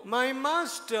తెలియదు. My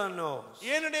master knows.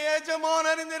 என்னுடைய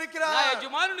యజమాని அறிந்திருக்கிறார். నా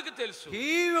యజమానునికి తెలుసు.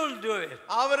 He will do it.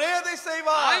 அவரே அதை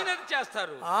செய்வார். ఆయన అది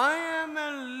చేస్తారు. I am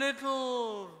a little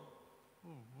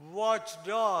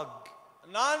watchdog.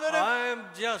 I am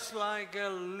just like a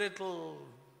little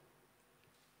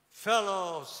fellow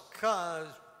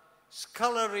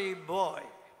scullery boy.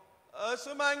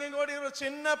 సుమాంగోడి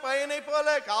చిన్న పైనే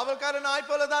పోలే కావలకారన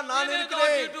అయిపోలేదా నేను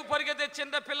ఇక్కడే ఇటు పరిగెత్తే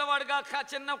చిన్న పిల్లవాడిగా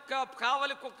చిన్న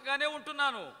కావలి కుక్కగానే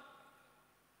ఉంటున్నాను.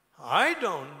 I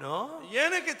don't know.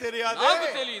 எனக்கு தெரியாது. నాకు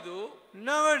తెలియదు.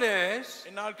 Nowadays,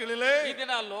 ఈ నాట్களிலே ఈ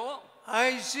దినాల్లో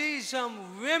I see some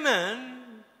women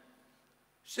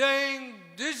saying,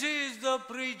 this is the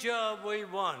preacher we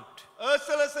want.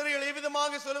 சில ஸ்திரீகள் ఈ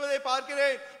విధமாக சொல்வதை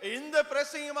பார்க்கிறேன். இந்த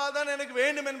பிரசங்கமா தான் எனக்கு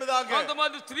வேண்டும் என்பதாக.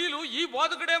 కొంతమంది స్త్రీలు ఈ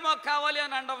బోధకుడే మాకు కావాలి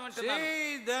అని అనడం వింటున్నాను.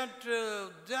 See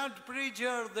that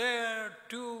preacher there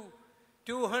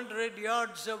 200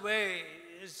 yards away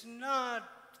is not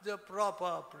the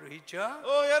proper preacher.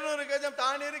 ఓ 200 గజం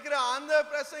తాని இருக்கிற அந்த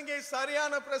பிரசங்கி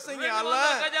சரியான பிரசங்கி அல்ல.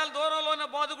 200 గజాల దూరంలో ఉన్న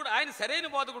బోధకుడు ఆయన సరైన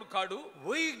బోధకుడు కాడు.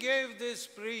 We gave this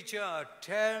preacher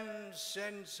 10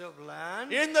 cents of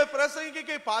land. இந்த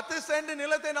பிரசங்கிக்கு 10 சென்ட்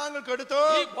நிலத்தை நாங்கள்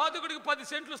கொடுத்தோம். ఈ బోధకుడికి 10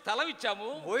 సెంట్లు స్థలం ఇచ్చాము.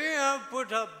 We have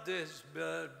put up this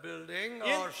building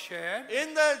or shed.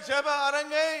 இந்த ஜெப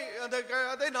அரங்கை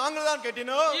அதை நாங்கள் தான்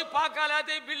கட்டினோம். ఈ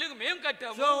పాకాలతే బిల్డింగ్ మేము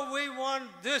కట్టాము. So we want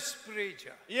this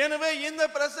preacher. எனவே இந்த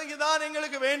பிரசங்கி தான்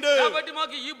எங்களுக்கு வேண்டும். కాబట్టి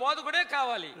మాకు ఈ బోధకుడే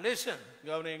కావాలి. Listen.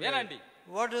 వినండి.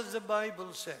 What does the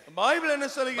Bible say? Bible என்ன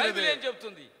சொல்கிறது? బైబిల్ ఏం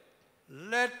చెప్తుంది?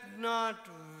 Let not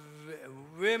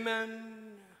women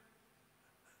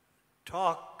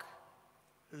talk.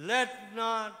 Let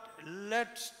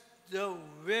the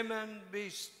women be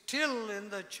still in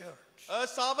the church.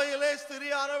 సభలో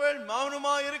స్త్రీయానవள்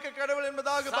మౌనమా இருக்க கடவுள்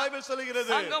என்பதாக బైబిల్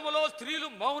சொல்கிறது. సంఘములో స్త్రీలు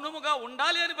మౌనముగా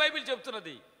ఉండాలి అని బైబిల్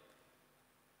చెప్తున్నది.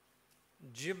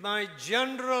 My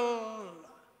general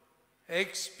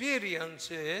experience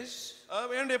is,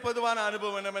 என்னுடைய பொதுவான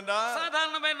அனுபவம் என்னவென்றால்,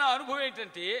 సాధారణమైన అనుభవం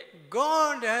ఏంటంటే,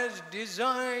 God has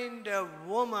designed a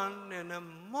woman in a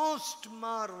most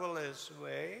marvelous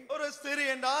way. ஒரு ஸ்திரீ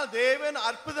என்றால் தேவன்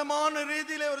அற்புதமான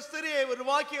ரீதியிலே ஒரு ஸ்திரியை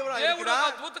உருவாக்கியவராய் దేవుడు இருக்கிறார்.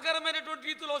 అద్భుతకరమైనటువంటి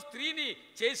రీతిలో స్త్రీని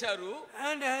చేశారు.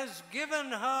 And has given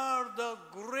her the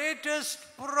greatest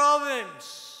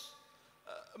province.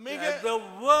 The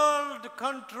world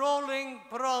controlling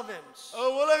province.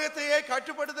 உலகத்தையே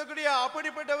கட்டுப்படுத்தக்கூடிய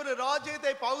அப்படிப்பட்ட ஒரு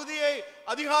ராஜ்யத்தை பகுதியை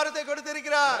அதிகாரத்தை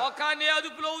கொடுத்திருக்கிறார். లోకాన్ని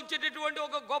అదుపులో ఉంచేటటువంటి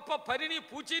ఒక గొప్ప పనిని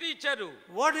పూచిని ఇచ్చారు.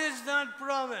 What is that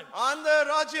province? அந்த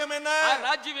రాజ్యం என்ன? ఆ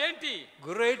రాజ్యం ఏంటి?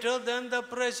 Greater than the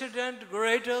president,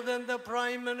 greater than the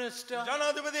prime minister.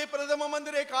 జనాధిపతి ప్రథమ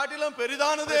మంత్రి కాటిలం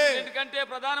పెరిదానదే. ప్రెసిడెంట్ కంటే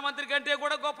ప్రధాన మంత్రి కంటే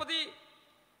కూడా గొప్పది.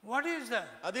 What is that?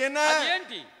 అది என்ன? అది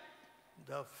ఏంటి?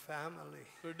 The family.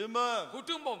 కుటుంబం.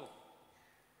 కుటుంబము.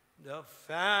 The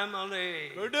family.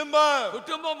 కుటుంబం.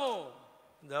 కుటుంబము.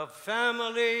 The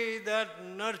family that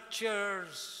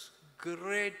nurtures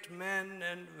great men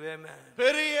and women.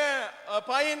 பெரிய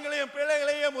பையன்களையும்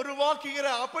பிள்ளைகளையும் உருவாக்குகிற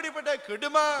அப்படிப்பட்ட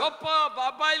குடும்பம். గొప్ప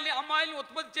అబ్బాయిల్ని అమ్మాయిల్ని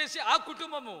ఉత్పత్తి చేసే ఆ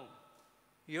కుటుంబము.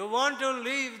 You want to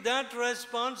leave that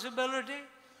responsibility?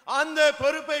 அந்த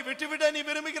பொறுப்பை விட்டுவிட நீ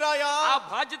விரும்புகிறாயா? ఆ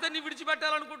బాధ్యతని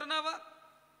విడిచిపెట్టాలనుకుంటున్నావా?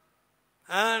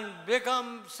 And become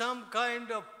some kind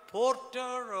of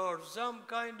porter or some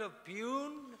kind of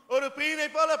peon? ஒரு பீனை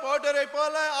போல போர்ட்டரை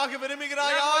போல ஆக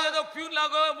விரும்புகிறாயா? ఏదో ప్యూన్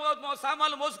లాగా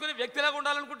సామాన్లు మోసుకునే వ్యక్తిలాగా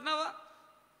ఉండాలనుకుంటున్నావా?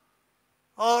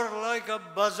 Or like a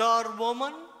bazaar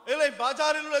woman? இல்லை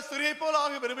బజారులో உள்ள ஸ்திரியை போல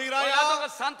ஆக விரும்புகிறாயா?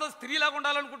 ఒక సంత స్త్రీలాగా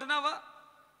ఉండాలనుకుంటున్నావా?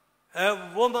 A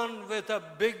woman with a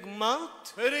big mouth?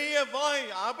 பெரிய வாய்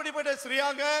அப்படிப்பட்ட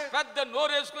ஸ்திரியாக, పెద్ద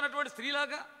నోరు వేసుకున్నటువంటి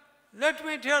స్త్రీలాగా? Let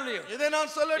me tell you. இதை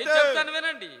நான் சொல்லட்டேன். చెప్తాను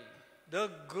వినండి. The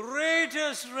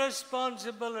greatest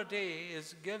responsibility is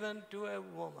given to a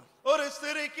woman. ஒரு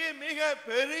ஸ்திரீக்கு மிக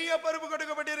பெரிய பொறுப்பு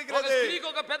கொடுக்கப்பட்டிருக்கிறது. ఒక స్త్రీకి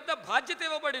ఒక పెద్ద బాధ్యత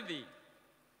ఇవ్వబడింది.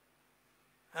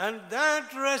 And that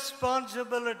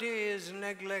responsibility is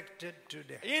neglected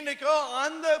today. இன்னைக்கு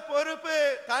அந்த பொறுப்பு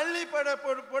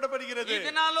போடப்படுகிறது. ఈ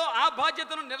దినాల్లో ఆ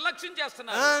బాధ్యతను నిర్లక్ష్యం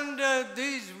చేస్తున్నారు. And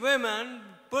these women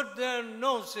put their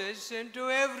noses into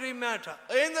every matter.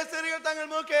 இந்த ஸ்திரீகள் தங்கள்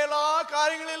மூக்கை எல்லா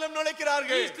காரியங்களிலும்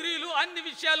நுழைக்கிறார்கள். ఈ స్త్రీలు అన్ని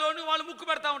విషయాల్లోనూ వాళ్ళు ముక్కు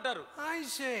పెడతా ఉంటారు. I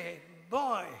say,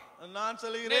 boy, நான் నేను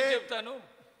சொல்கிறேன், చెప్తాను,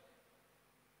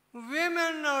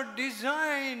 women are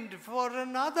designed for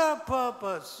another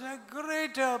purpose, a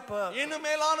greater purpose. இன்னும்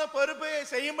மேலான பொறுப்பை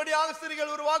செய்யும்படியாக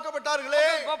ஸ்திரீகள் உருவாக்கப்பட்டார்களே.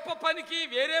 గొప్ప పనికి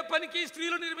వేరే పనికి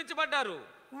స్త్రీలు నిర్మించబడ్డారు.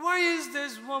 Why is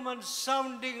this woman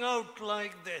sounding out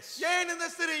like this? ஏன் இந்த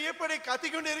ஸ்திரீ இப்படி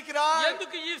கத்திக்கொண்டு இருக்கிறார்?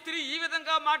 ఎందుకు ఈ స్త్రీ ఈ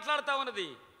విధంగా మాట్లాడుతా ఉన్నది?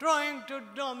 Trying to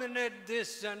dominate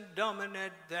this and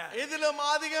dominate that. இதிலும்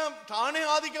அதிகம் தானே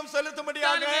ஆதிக்கம்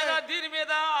செலுத்தும்படியாக దీని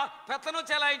మీద పెత్తనం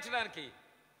చెలాయించడానికి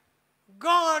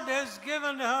God has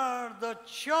given her the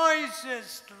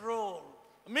choicest role.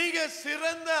 மிக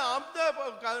சிறந்த அந்த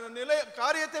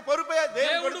காரியத்தை பொறுப்பை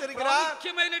தேவன் கொடுத்திருக்கிறார்.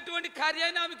 ముఖ్యమైనటువంటి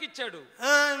కార్యాన్ని ఆమెకి ఇచ్చాడు.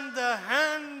 And the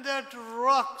hand that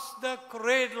rocks the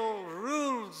cradle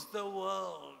rules the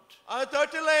world.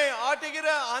 தொட்டிலை ஆட்டுகிற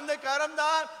அந்த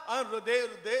கரம்தான்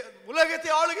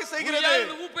உலகத்தை ஆளுகை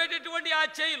செய்கிறது. ఊపేటటువంటి ఆ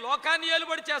చేయి లోకాన్ని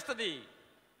ఏలుబడి చేస్తది.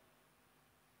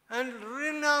 And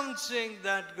renouncing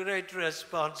that great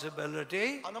responsibility,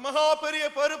 அந்த மகா பெரிய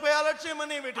பொறுப்பை அலட்சியம்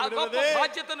பண்ணி விட்டுவிடுவது.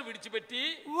 బాధ్యతను విడిచిపెట్టి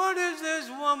what is this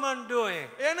woman doing?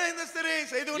 என்ன இந்த ஸ்திரீ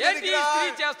செய்து ఏంటి ఈ స్త్రీ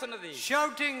கொண்டிருக்கிறார்? చేస్తున్నది?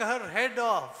 Shouting her head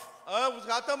off.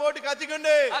 சத்தம் போட்டு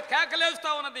கத்திக்கொண்டு కేకలేస్తా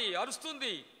ఉన్నది,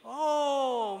 అరుస్తుంది.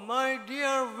 Oh, my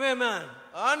dear women,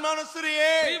 ஆண்மான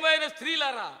ஸ்திரீயே, ప్రియమైన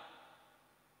స్త్రీలారా,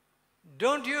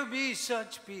 don't you be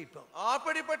such people.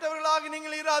 அப்படிப்பட்டவர்களாக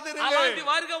நீங்கள் இராதீர்கள். అలాంటి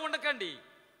వారిగా ఉండకండి.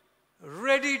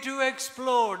 Ready to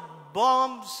explode,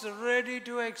 bombs ready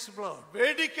to explode.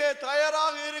 வெடிக்க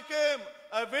தயாராக இருக்கும்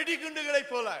வெடிகுண்டுகளை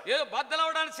போல, ఏదో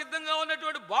బద్దలవడానికి సిద్ధంగా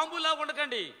ఉన్నటువంటి బాంబులా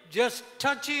ఉండకండి. Just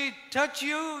touch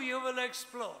you, you will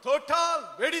explode. தொட்டால்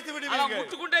வெடித்து అలా விடுவீர்கள்.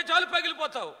 ముట్టుకుంటే చాలు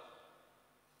పగిలిపోతావు.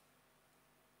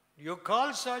 You call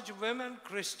such women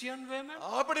Christian women?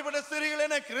 அப்படிப்பட்ட ஸ்திரீகள்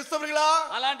என்ன கிறிஸ்தவர்களா?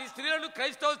 అలాంటి స్త్రీలను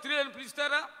క్రైస్తవ స్త్రీలను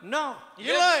పిలుస్తారా? No.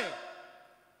 இல்லை.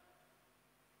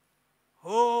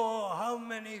 Oh, how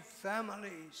many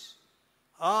families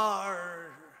are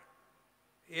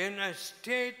in a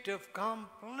state of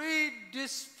complete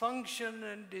dysfunction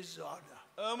and disorder.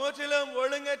 முற்றிலும்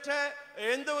ஒழுங்கற்ற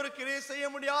எந்த ஒரு கிரியை செய்ய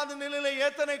முடியாத நிலையில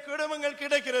எத்தனை குடும்பங்கள்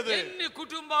கிடைக்கிறது. ఎన్ని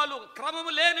కుటుంబాలు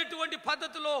క్రమము లేనటువంటి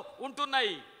పద్ధతిలో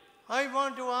ఉంటున్నాయి. I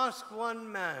want to ask one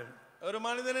man. ஒரு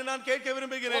மனிதனை நான் கேட்க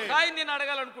விரும்புகிறேன். ఒక ఆయన నేను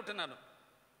అడగాలనుకుంటున్నాను.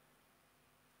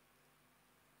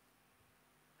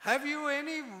 Have you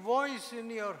any voice in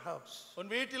your house?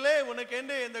 உன் வீட்டிலே உனக்கு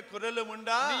என்ன இந்த குரலும்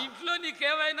உண்டா? నీ ఇంట్లో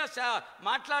నీకేమైనా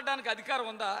మాట్లాడడానికి అధికారం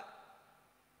ఉందా?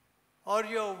 Or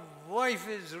your wife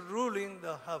is ruling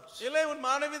the house? இல்லை, உன்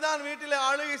மனைவி தான் வீட்டிலே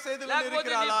ஆளுகை செய்து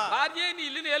கொண்டிருக்கிறாளா? భార్య నీ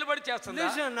ఇల్లుని ఏలుబడి చేస్తుందా?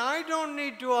 Listen, I don't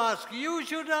need to ask, you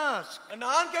should ask.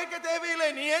 நான் கேட்க தேவையில்லை,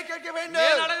 நீயே கேட்க வேண்டும்.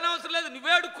 నేను అడగనవసరం లేదు,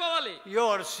 నువ్వే అడుక్కోవాలి. You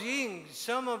are seeing,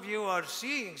 some of you are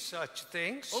seeing such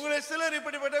things. உங்களை சிலர்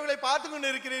இப்படிப்பட்டவர்களை பார்த்து கொண்டு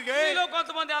இருக்கிறீர்கள். మీలో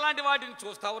కొంతమంది అలాంటి వాటిని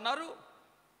చూస్తా ఉన్నారు.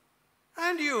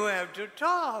 And you have to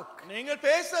talk. நீங்கள்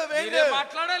பேச మీరే வேண்டும்.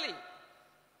 మాట్లాడాలి.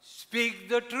 Speak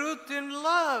the truth in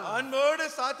love. அன்போடு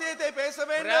சத்தியத்தை பேச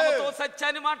ప్రేమతో வேண்டும்.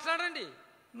 సత్యాన్ని మాట్లాడండి.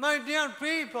 My dear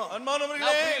people, నా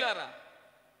அன்பானவர்களே, ప్రియులారా,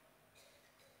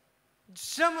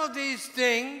 some of these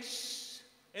things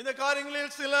இந்த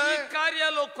காரியங்களில் சில ఈ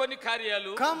కార్యాలు కొన్ని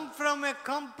కార్యాలు come from a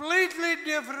completely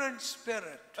different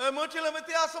spirit. முற்றிலும்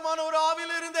வித்தியாசமான ஒரு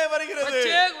ஆவியில் இருந்தே வருகிறது.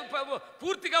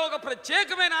 పూర్తిగా ఒక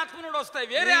ప్రత్యేకమైన ఆత్మ నుండి వస్తాయి,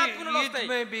 వేరే ఆత్మ నుండి It వస్తాయి.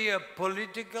 may be a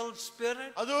political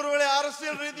spirit. அது ஒருவேளை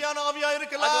அரசியல் ரீதியான ஆவியா అది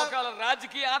இருக்கலாம். ఒక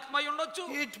రాజకీయ ఆత్మ అయి ఉండొచ్చు.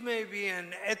 It may be an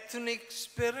ethnic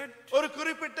spirit. ஒரு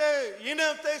குறிப்பிட்ட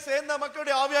இனத்தை சேர்ந்த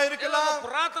மக்களுடைய ஆவியா இருக்கலாம்.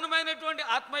 పురాతనమైనటువంటి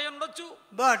ఆత్మ అయి ఉండొచ్చు.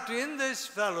 But in this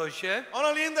fellowship,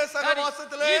 ஆனால் இந்த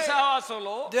சகவாசத்திலே ఈ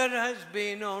సహవాసంలో there has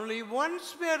been only one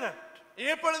spirit.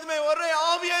 எப்பொழுதுமே ஒரே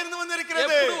ஆவியா இருந்து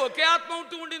வந்திருக்கிறது. ఎప్పుడు ఒకే ఆత్మ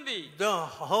ఉంటూ ఉండింది. The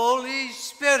Holy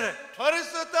Spirit.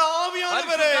 பரிசுத்த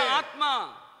ஆவியானவரே. పరిశుద్ధ ఆత్మ.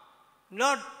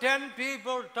 Not 10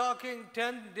 people talking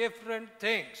 10 different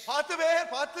things. 10 பேர்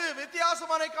 10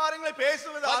 வித்தியாசமான காரியங்களை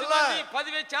பேசுவது அல்ல.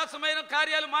 10 వ్యత్యాసమైన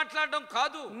కార్యాలు మాట్లాడడం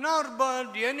కాదు. Nor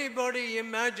but anybody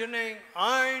imagining,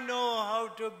 I know how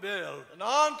to build.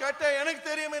 நான் கட்ட எனக்கு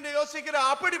தெரியும் என்று யோசிக்கிற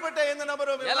அப்படிப்பட்ட எந்த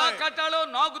நபரும் இல்லை. ఎలా కట్టాలో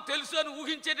నాకు తెలుసు అని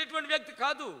ఊహించేటటువంటి వ్యక్తి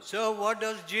కాదు. So what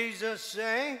does Jesus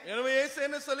say? எனவே இயேசு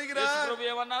என்ன சொல்கிறார்? యేసు ప్రభువు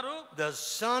ఏమన్నారు? The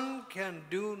Son can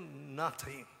do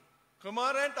nothing.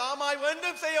 కుమారుడు తామాయి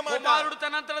ఒండం செய்ய மாட்டார். కుమారుడు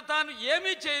తనంతట తాను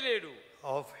ఏమీ చేయలేడు.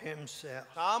 Of himself.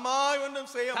 తామాయి ఒండం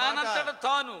செய்ய மாட்டார். తనంతట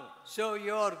తాను. So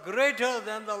you are greater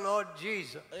than the Lord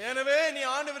Jesus. எனவே நீ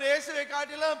ஆண்டவர் இயேசுவை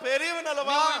காட்டிலும் பெரியவன்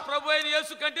அல்லவா? నీవు ప్రభు అయిన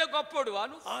యేసు కంటే గొప్పవాడు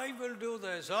అను. I will do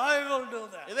this. I will do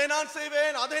that. இதை நான்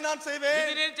செய்வேன், அதை நான் செய்வேன்.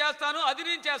 ఇది నేను చేస్తాను, అది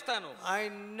నేను చేస్తాను. I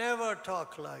never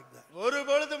talk like that.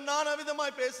 ஒருபொழுதும் நான்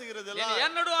அவிதமாய் பேசுகிறதில்லை. నేను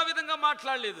ఎన్నడూ ఆ విధంగా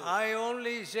మాట్లాడలేదు. I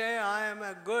only say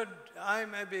I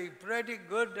may be pretty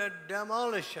good at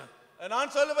demolition.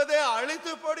 நான் சொல்வதே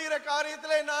அழித்து போடுகிற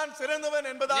காரியத்திலே நான் சிறந்தவன்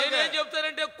என்பதாக. నేనేం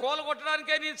చెప్తానంటే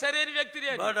కూలగొట్టడానికే నేను సరైన వ్యక్తిని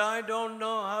అని. But I don't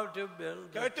know how to build.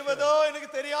 కట్టువదో எனக்கு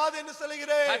தெரியாது என்று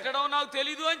சொல்கிறேன். కట్టడం నాకు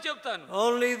తెలియదు అని చెప్తాను.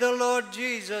 Only the Lord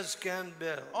Jesus can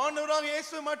build. ஆண்டவராக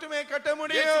இயேசு மட்டுமே கட்ட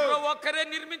முடியும். యేసు ప్రభు ఒక్కరే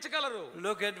నిర్మించగలరు.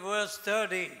 Look at verse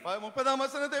 30. 30వ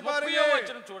వచనத்தை 30వ பாருங்க.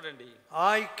 వచనం చూడండి.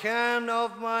 I can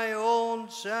of my own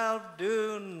self do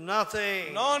nothing.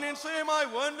 நான் என்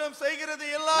சுயமாய் ஒன்றும் செய்கிறது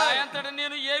இல்லை. నా అంతట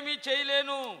నేను ఏమీ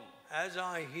చేయలేను. As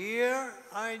I hear,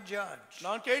 I judge.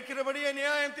 நான் கேட்கிறபடியே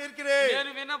நியாயம் தீர்க்கிறேன்.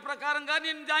 నేను విన్న ప్రకారంగా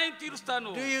నేను న్యాయం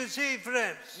తీరుస్తాను. Do you see,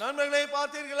 friends? நண்பர்களே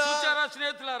பார்த்தீர்களா? చూచారా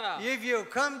స్నేహితులారా? If you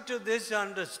come to this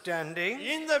understanding,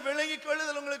 இந்த விளங்கிக்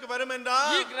கொள்ளுதல் உங்களுக்கு வரும்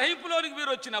என்றால், ఈ గ్రహింపులోనికి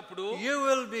మీరు వచ్చినప్పుడు you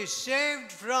will be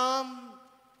saved from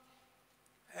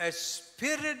a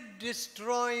spirit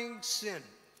destroying sin.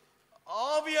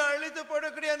 ஆவியை அழித்து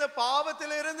போடக்கூடிய அந்த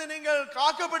பாவத்திலிருந்து நீங்கள்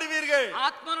காக்கப்படுவீர்கள்.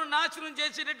 ఆత్మను నాశనం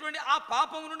చేసేటటువంటి ఆ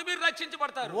పాపం నుండి మీరు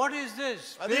రక్షించబడతారు. What is this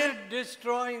spirit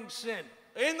destroying sin?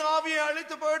 இந்த ஆவியை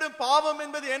அழித்து போடும் பாவம்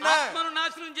என்பது என்ன? ఆత్మను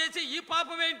నాశనం చేసే ఈ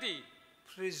పాపం ఏంటి?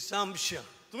 Presumption.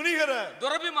 துணிகர.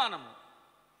 దురభిమానం.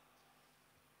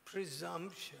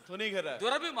 Presumption. துணிகர.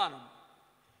 దురభిమానం.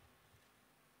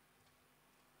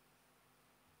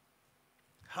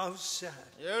 How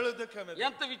sad. எழுதுக்கம்.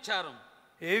 ఎంత విచారం.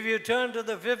 If you turn to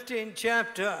the 15th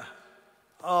chapter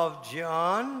of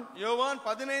John, யோவான்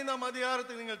 15ஆம்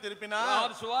அதிகாரத்துக்கு நீங்கள் திருப்பினால்,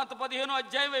 యోహాను సువార్త 15వ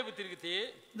అధ్యాయం వైపు తిరిగితే,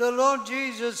 the Lord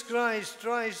Jesus Christ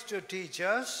tries to teach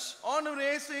us. ஆண்டவர்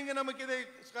இயேசு இங்க நமக்கு இதை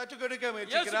கற்றுக் கொடுக்க యేసు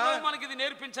முயற்சிக்கிறார். ప్రభు మనకి ఇది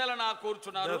నేర్పించాలని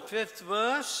కోరుచున్నారు. The 5th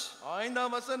verse,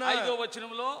 5ஆம் வசனம், 5వ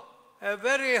వచనంలో a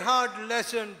very hard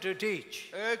lesson to teach.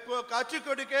 கற்றுக்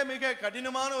கொடுக்க மிக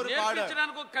கடினமான ஒரு பாடம்.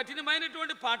 నేర్పించడానికి ఒక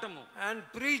కఠినమైనటువంటి పాఠము. And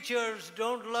preachers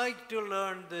don't like to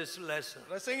learn this lesson.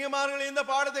 பிரசங்கிமார்கள் இந்த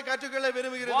பாடத்தை கற்றுக்கொள்ள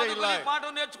விரும்புகிறதே బోధకులు இல்லை. ఈ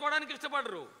పాఠం నేర్చుకోవడానికి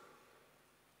ఇష్టపడరు.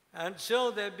 And so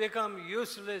they become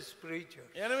useless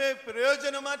preachers. எனவே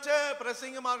பிரயோஜனமற்ற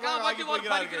பிரசங்கிமார்கள் కాబట్టి ஆகி వారు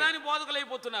போகிறார்கள். పనికిరాని బోధకులు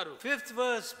అయిపోతున్నారు. 5th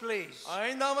verse, please.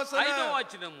 5ஆம் 5వ வசனம்,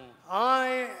 వచనము, I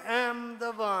am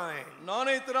the vine.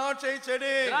 நானே திராட்சை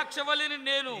செடி, ద్రాక్షవల్లిని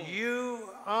నేను, You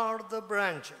are the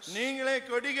branches. நீங்களே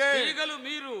கொடிகள். తీగలు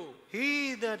మీరు. He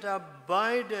that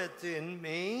abideth in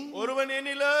me, ஒருவன்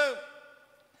என்னிலும்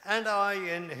and I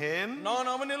in him, நான்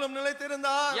அவனிலும்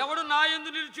நிலைத்திருந்தால், ఎవడు నా యందు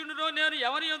నిలిచుండునో నేను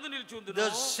ఎవరి యందు నిలిచుందునో the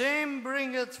same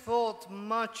bringeth forth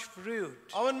much fruit.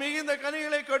 அவன் மிகுந்த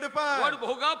கனிகளை கொடுப்பான். వాడు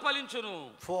బహుగా ఫలించును.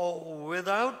 For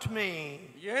without me,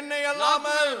 என்னை నాకు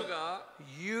அல்லாமல் వేరుగా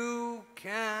you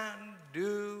can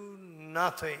do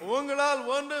nothing. உங்களால்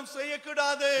ஒன்றும்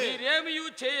செய்யக்கூடாது. మీరేమియూ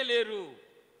చేయలేరు.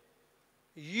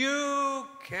 You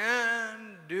can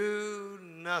do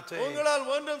nothing. உங்களால்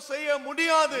ஒன்றும் செய்ய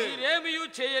முடியாது. మీరేమియూ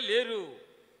చేయలేరు.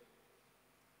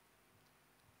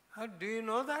 How do you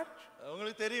know that?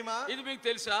 உங்களுக்கு தெரியுமா? ఇది మీకు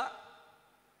తెలుసా?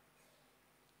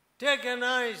 Take a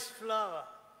nice flower.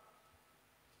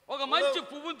 ఒక మంచి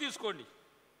పువ్వును తీసుకోండి.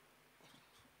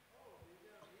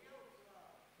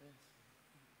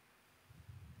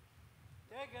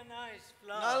 Take a nice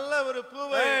flower. நல்ல ஒரு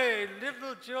பூவை. Hey,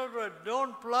 little children,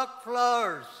 don't pluck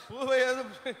flowers. பூவை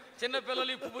చిన్న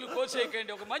పిల్లలు ఈ పువ్వులు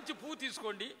కోసేయకండి. ఒక మంచి పువ్వు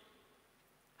తీసుకోండి.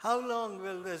 How long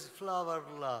will this flower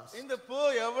last? இந்த பூ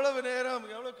எவ்வளவு நேரம்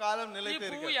எவ்வளவு காலம் ఈ పువ్వు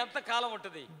நிலைத்திருக்கும்? ఎంత కాలం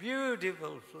ఉంటది?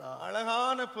 Beautiful flower.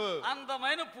 அழகான பூ.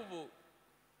 అందమైన పువ్వు.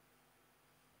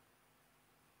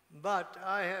 But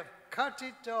I have cut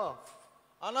it off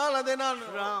ஆனால் அதை நான்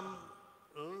from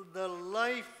the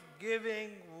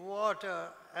life-giving water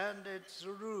and its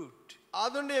root,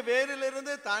 அதனுடைய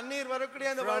வேரிலிருந்து தண்ணீர் வரக்கூடிய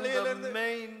அந்த from the வழியிலிருந்து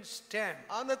main stem.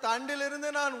 அந்த தண்டிலிருந்து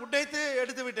நான் உடைத்து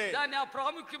எடுத்து விட்டேன். దాని ఆ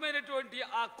ప్రాముఖ్యమైనటువంటి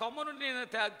ఆ కొమ్మను నేను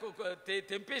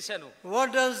తెంపేశాను.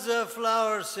 What does the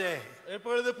flower say?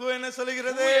 எப்பொழுது பூ என்ன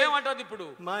சொல்கிறது? పువ్వు ఏమంటది ఇప్పుడు?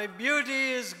 My beauty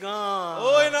is gone.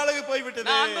 ஓ என் அழகு போய் விட்டது.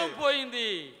 నా అందం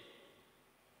పోయింది.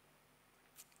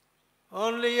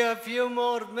 Only a few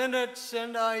more minutes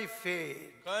and I fade.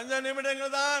 கொஞ்ச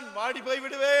நிமிடங்கள் தான் வாடி போய்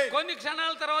விடுவேன். కొన్ని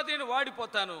క్షణాల తర్వాత నేను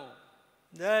వాడిపోతాను.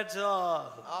 That's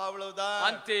all. அவ்வளவுதான்.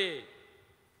 అంతే.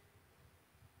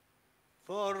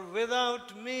 For without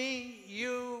me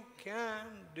you can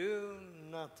do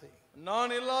nothing.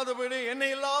 நான் இல்லாதபடி என்னை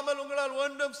இல்லாமல் உங்களால்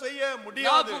ஒன்றும் செய்ய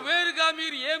முடியாது. నాకు వేరుగా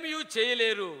మీరు ఏమీ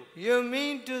చేయలేరు. You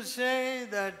mean to say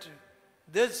that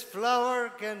this flower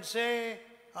can say,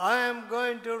 I am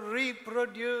going to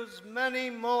reproduce many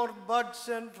more buds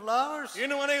and flowers?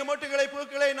 இன்னும் अनेक மொட்டுகளை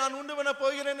பூக்களை நான் உண்டு பண்ண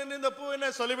போகிறேன் என்று இந்த பூ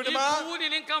என்ன சொல்லிவிடுமா? ఈ పువ్వు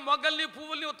నేను ఇంకా మొగ్గల్ని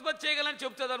పువ్వుల్ని ఉత్పత్తి చేయగలను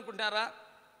చెప్తాది అనుకుంటారా?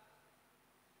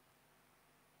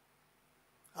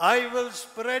 I will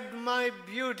spread my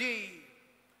beauty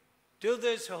to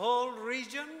this whole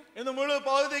region. இந்த முழு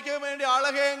பகுதிக்கு வேண்டிய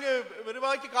அழகை அங்கு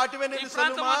விரிவாக்கி காட்டுவேன் என்று சொல்லுமா?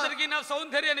 ఈ ప్రాంతమంతటికి నా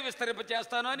సౌందర్యాన్ని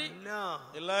విస్తరింపచేస్తాను అని? No.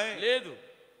 లేదు.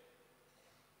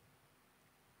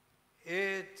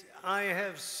 I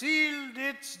have sealed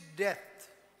its death.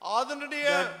 அதனுடைய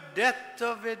the death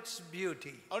of its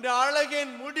beauty. அவருடைய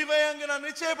அழகின் முடிவை அங்கு நான்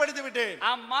நிச்சயப்படுத்தி விட்டேன்.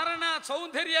 ఆ మరణ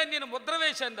సౌందర్యాన్ని నేను ముద్ర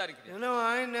వేశాను దానికి. You know,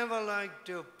 I never like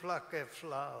to pluck a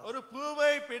flower. ஒரு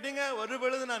பூவை பிடுங்க ஒரு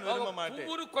பொழுது நான் விரும்ப மாட்டேன்.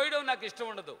 పూను కొయ్యడం నాకు ఇష్టం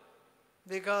ఉండదు.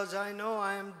 Because I know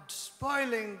I am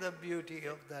spoiling the beauty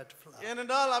of that flower.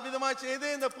 ஏனென்றால் அபிதமா செய்து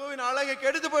இந்த பூவின் அழகை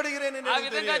கெடுத்து போடுகிறேன் என்று ఆ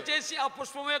విధంగా చేసి ఆ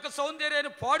పుష్పం యొక్క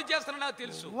సౌందర్యాన్ని పాడు చేస్తానని నాకు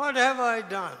తెలుసు. What have I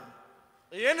done?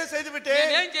 என்ன செய்து விட்டேன்?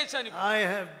 నేను ఏం చేశాను? I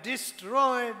have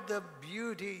destroyed the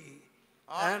beauty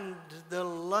and the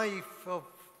life of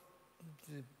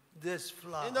this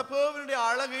flower. இந்த பூவினுடைய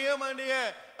அழகையும் அதனுடைய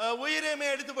உயிரையும்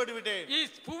எடுத்து போட்டு விட்டேன். ఈ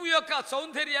పువ్వు యొక్క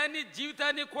సౌందర్యాన్ని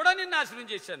జీవితాన్ని కూడా నేను నాశనం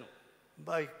చేశాను.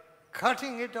 By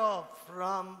cutting it off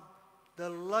from the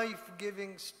life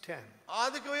giving stem.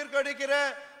 அதுக்கு உயிர் கொடுக்கிற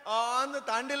அந்த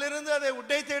தண்டிலிருந்து அதை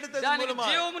உடைத்து எடுத்தது மூலமா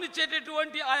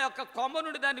జీవమునిచ్చేటటువంటి ఆ యొక్క కొమ్మ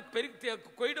నుండి దాన్ని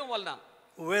కొయ్యడం వలన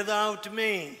without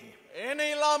me என்னை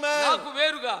இல்லாம నాకు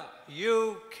వేరుగా you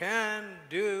can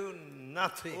do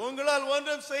nothing. உங்களால்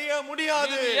ஒன்றும் செய்ய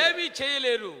முடியாது. ఏమీ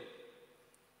చేయలేరు.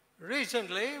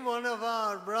 Recently one of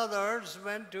our brothers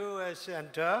went to a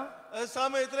center.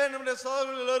 సమయత్రే நம்முடைய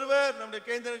సోదరులు ஒருவர் நம்முடைய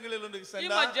కేంద్రங்களில் ஒன்றுக்கு ఈ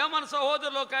சென்றார். మధ్య మన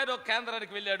సహోదరులు ఒక ఆయన ఒక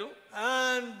కేంద్రానికి వెళ్ళాడు.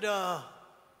 And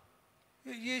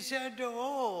he said,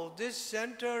 oh, this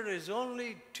center is only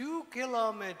 2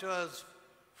 kilometers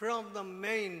from the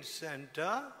main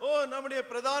center. ஓ நம்முடைய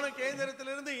பிரதான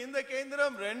கேந்திரத்திலிருந்து இந்த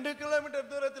கேந்திரம் 2 கிலோமீட்டர்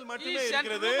தூரத்தில் மட்டுமே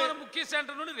இருக்கிறது. ఈ మన ముఖ్య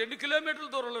సెంటర్ నుండి 2 కిలోమీటర్ల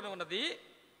దూరంలోనే ఉన్నది.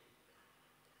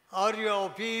 Are your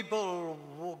people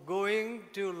going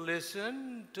to listen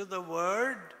to the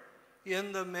word in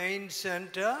the main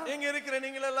center? இங்க இருக்கிற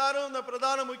நீங்கள் எல்லாரும் இந்த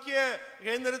பிரதான முக்கிய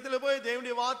கேந்திரத்தில் போய்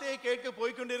தேவனுடைய வார்த்தையை கேட்க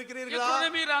போய் கொண்டிருக்கிறீர்களா? ఇక్కడ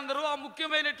మీరు అందరూ ఆ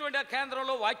ముఖ్యమైనటువంటి ఆ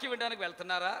కేంద్రంలో వాక్యం వినడానికి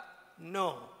వెళ్తున్నారా? No.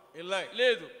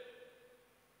 లేదు.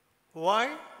 Why?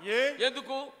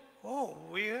 ఎందుకు? Oh,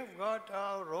 we have got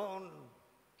our own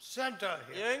center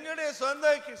here. எங்களுடைய சொந்த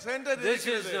centre This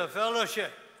is a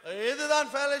fellowship. இதுதான்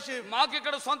fellowship. మాకు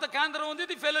ఇక్కడ సొంత కేంద్రం ఉంది.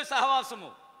 ఇది ఫెలో సహవాసము.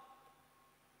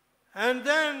 And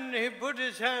then he put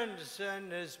his hands in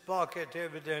his pocket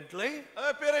evidently.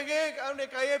 பிறகு அவனுடைய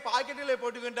கையை பாக்கெட்டிலே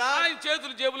போட்டுக்கிட்டார். ఆయన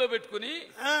చేతులు జేబులో పెట్టుకొని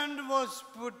and was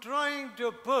trying to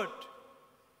put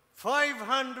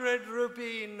 500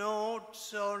 rupee notes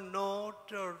or note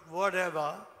or whatever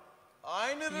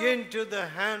into the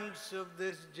hands of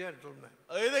this gentleman.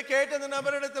 இதை கேட்ட அந்த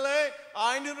நபரிடத்திலே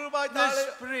 500 ரூபாய் தாளை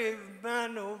This man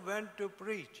who went to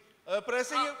preach.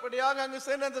 பிரசங்கிப்படியாக அங்கு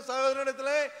சென்ற அந்த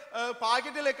சகோதரனிடத்திலே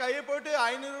பாக்கெட்டிலே கையை போட்டு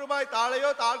 500 ரூபாய் தாளையோ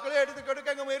தாள்களையோ எடுத்து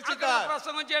கொடுக்க முயற்சித்தார்.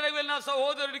 ప్రసంగం చేయడానికి వెళ్ళిన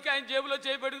సహోదరుడికి ఆయన జేబులో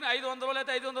చేయి పెట్టుకొని 500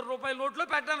 లేదా 500 రూపాయల నోట్లో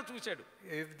పెట్టాలని చూశాడు.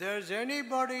 If there's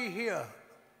anybody here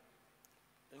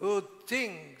who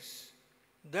thinks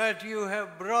that you have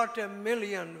brought $1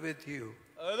 million with you,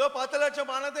 ஏதோ 10 லட்சம்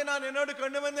பணத்தை நான் என்னோடு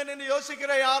கொண்டு வந்தேன் என்று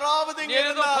யோசிக்கிற யாராவது இங்க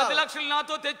నేను இருந்தா 10 లక్షలు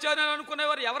నాతో తెచ్చానని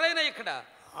అనుకునేవారు ఎవరైనా ఇక్కడ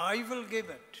I will give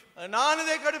it. நான்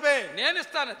இதை கொடுப்பேன். నేను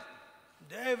ఇస్తాను.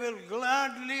 They will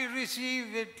gladly receive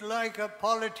it like a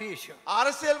politician.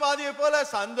 அரசியல்வாதியை போல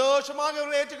சந்தோஷமாக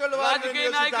ஏற்றுக்கொள்வார்கள்.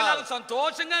 రాజకీయ నాయకులు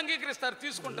సంతోషంగా అంగీకరిస్తారు,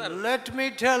 తీసుకుంటారు. Let me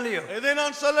tell you. இதை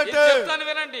நான் சொல்லட்டேன். చెప్తాను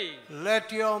వినండి. Let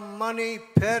your money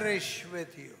perish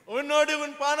with you. உன்னோடு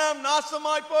உன் பணம்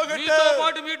நாசமாய் போகட்டும். మీతో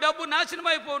పాటు మీ డబ్బు నాశనం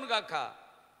అయిపోవును గాక.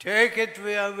 Take it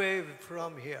away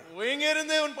from here.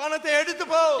 இங்கிருந்து உன் பணத்தை எடுத்து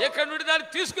போ. ఎక్కడి నుండి దాన్ని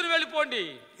తీసుకుని వెళ్ళిపోండి.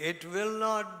 It will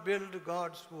not build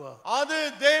God's work. அது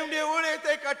தேவனுடைய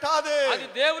ஊழியத்தை கட்டாது. అది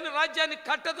దేవుని రాజ్యాన్ని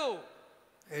కట్టదు.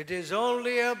 It is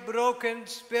only a broken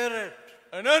spirit.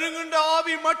 நறுங்குண்ட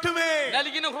ஆவி மட்டுமே.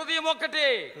 నలిగిన హృదయం ఒక్కటే.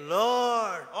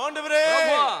 Lord, ஆண்டவரே,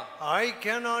 I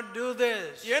cannot do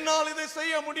this. என்னால் இதை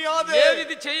செய்ய முடியாது. నేను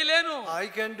ఇది చేయలేను. I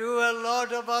can do a lot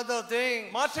of other things.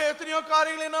 மற்ற எத்தனையோ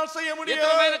காரியங்களை என்னால் செய்ய முடியும்.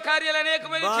 ఇతరమైన కార్యాలు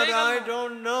అనేకమైన But చేయగలను. I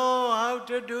don't know how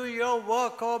to do your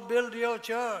work or build your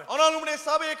church. ஆனால் உம்முடைய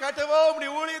சபையை கட்டவோ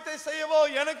உம்முடைய ஊழியத்தை செய்யவோ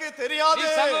எனக்கு தெரியாது.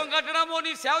 నీ సంఘం కట్టడమో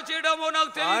నీ సేవ చేయడమో నాకు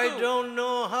I తెలియదు. don't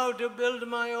know how to build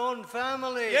my own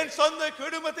family. என் சொந்த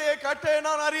குடும்பத்தை கட்ட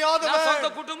நான் నా அறியாதவன். సొంత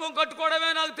కుటుంబం కట్టుకోవడమే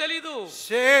నాకు తెలియదు.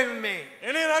 Save me.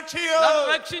 என்னை ரட்சியும். నన్ను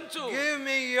రక్షించు. Give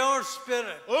me your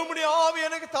spirit. உம்முடைய ஆவி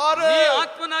எனக்கு தாரு. నీ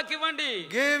ఆత్మ నాకు ఇవ్వండి.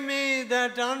 Give me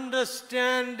that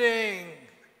understanding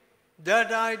that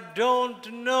I don't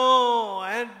know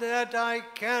and that I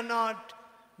cannot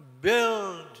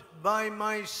build by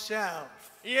myself.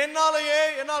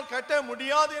 என்னால் கட்ட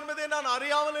முடியாது என்பதை நான்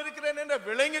அறியாமல் இருக்கிறேன் என்ற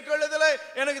விளங்கிக் கொள்ளுதலை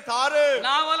எனக்கு தாரு.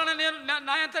 నా వలన నేను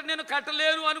నా అంతట నేను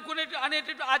కట్టలేను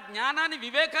అనేటువంటి ఆ జ్ఞానాన్ని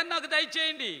వివేకాన్ని నాకు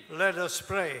దయచేయండి. Let us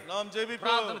pray. நாம் ஜெபிப்போம்.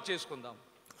 ప్రార్థన చేసుకుందాం.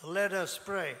 Let us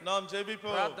pray. நாம்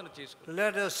ஜெபிப்போம். ప్రార్థన చేసుకుందాం.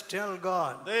 Let us tell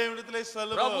God. దేవునితో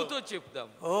சொல்லுவோம். ప్రభుతో చెప్దాం.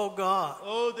 Oh God.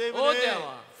 ఓ దేవుడే. ఓ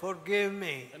దేవా. Forgive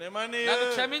me. నన్ను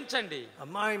క్షమించండి.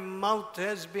 My mouth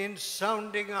has been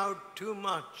sounding out too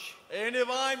much. என்னுடைய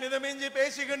வாய் மிதமிஞ்சி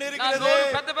பேசிக்கொண்டிருக்கிறது. నా నోరు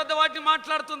పెద్ద పెద్ద వాటిని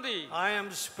మాట్లాడుతుంది. I am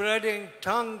spreading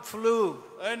tongue flu.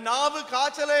 నావు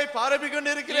కాచలై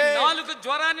పారబికొండిరుக்கிறேன். నాలుగు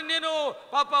జ్వరాన్ని నేను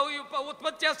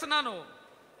ఉత్పత్తి చేస్తున్నాను.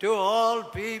 To all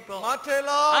people.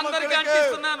 అందరికీ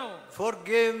అంటిస్తున్నాను.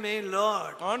 Forgive me,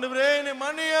 Lord. ఆండవరే నీ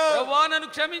మన్నియు. ప్రభువా నన్ను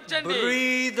క్షమించండి.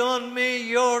 Breathe on me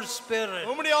your spirit.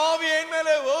 ఉమ్ముడి ఆవి ఎన్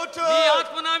మేలే ఓటు. నీ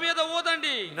ఆత్మ నా మీద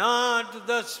ఊదండి. Not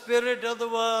the spirit of the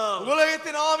world.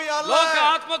 ఉలగతిన ఆవి అల్ల. లోక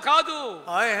ఆత్మ కాదు.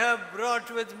 I have brought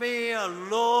with me a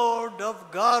load of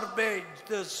garbage,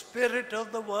 the spirit of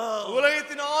the world.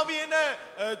 ఉలగతిన ఆవి ఎన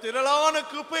తిరలాన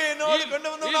కుప్పై ఎన్నోడు கொண்டு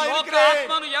வந்து நான் లోక இருக்கிறேன்.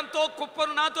 ఆత్మను ఎంతో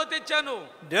కుప్పను నాతో తెచ్చాను.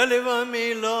 Deliver me,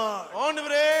 Lord.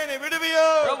 ఆండవరే నీ విడువియు.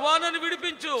 ప్రభువా నన్ను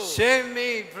విడిపించు. Save me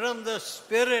from the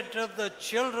spirit of the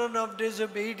children of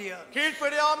disobedience.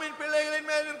 కీழ்పడియామిన్ పిల్లகளின்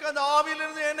மேல் இருக்க அந்த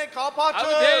ஆவியிலிருந்து என்னை காப்பாற்று.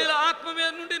 అవిధేయుల ఆత్మ మీద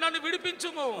నుండి నన్ను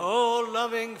విడిపించుము. Oh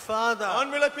loving Father.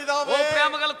 అన్విల పితావే. ఓ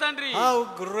ప్రేమగల తండ్రి. How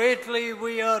greatly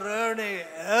we are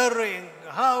erring.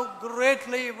 How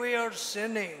greatly we are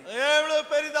sinning. எவ்வளவு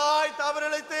பெரிதாய்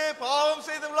தவறிழைத்து பாவம்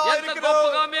செய்தவர்களாய் ఎంత இருக்கிறோம்.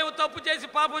 గొప్పగా మేము తప్పు చేసి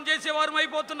పాపం చేసేవారం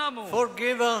అయిపోతున్నాము.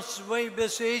 Forgive us, we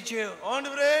beseech you.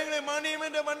 ஆண்டவரே எங்களை மன்னியும்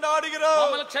என்று மன்றாடுகிறோம்.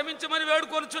 మమ్మల్ని క్షమించమని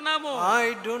వేడుకొనుచున్నాము. I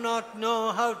do not know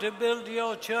how to build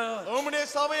your church. உம்முடைய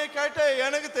சபையை கட்ட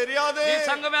எனக்கு தெரியாது. ఈ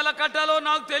సంఘం ఎలా కట్టాలో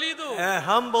నాకు తెలియదు. A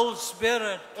humble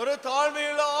spirit. ஒரு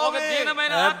தாழ்மையுள்ள ఒక ஆவி.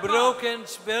 దీనమైన A ఆత్మ. broken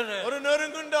spirit. ஒரு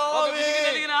நொறுங்குண்ட ఒక ஆவி.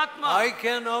 విరిగినలిగిన ఆత్మ. I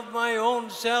can of my own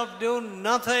self do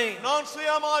nothing. நான்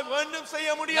சுயமாய் ஒன்றும் செய்ய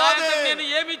முடியாது. నేను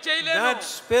ఏమీ చేయలేను. That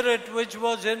spirit which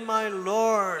was in my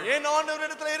Lord. என்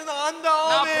ஆண்டவரிடத்தில் இருந்த அந்த నా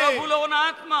ஆவி. ప్రభువులో ఉన్న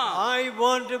ఆత్మ. I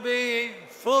want to be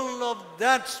full of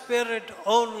that spirit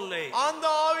only. அந்த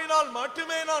ஆவியினால்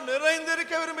மட்டுமே நான்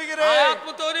நிறைந்திருக்க ఆ விரும்புகிறேன்.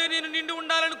 ఆత్మతోనే నేను నిండి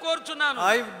ఉండాలని కోరుచున్నాను.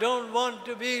 I don't want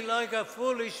to be like a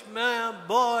foolish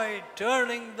boy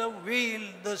turning the wheel,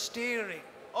 the steering.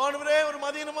 ஆண்டவரே ஒரு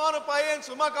மதியமான பையன்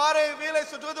சும்மா காரை வீலை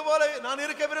சுற்றுவது போல நான்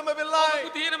இருக்க விரும்பவில்லை.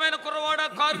 బుద్ధిహీనమైన కుర్రవాడ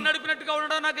కారు నడిపినట్టుగా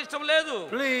ఉండడం నాకు ఇష్టం లేదు.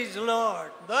 Please,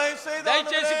 Lord.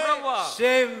 దయచేసి ప్రభువా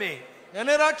Save me.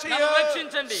 என்னை ரட்சியும். నన్ను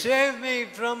రక్షించండి. Save me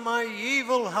from my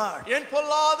evil heart. என்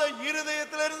பொல்லாத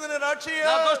இருதயத்திலிருந்து என்னை ரட்சியும்.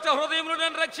 నా దుష్ట హృదయంలో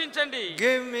నన్ను రక్షించండి.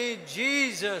 Give me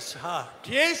Jesus' heart.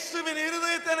 இயேசுவின்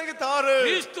இருதயத்தை எனக்கு தாரு.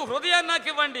 క్రీస్తు హృదయాన్ని నాకు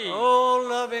ఇవ్వండి. Oh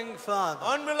loving Father.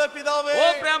 அன்புள்ள பிதாவே. ఓ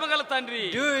ప్రేమగల తండ్రి.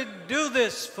 Do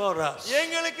this for us.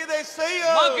 எங்களுக்கு இதை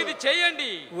செய்யும். మాకు ఇది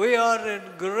చేయండి. We are in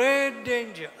great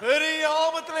danger. பெரிய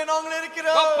ஆபத்திலே நாங்கள்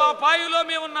இருக்கிறோம். గొప్ప అపాయంలో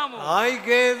మేము ఉన్నాము. I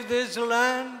gave this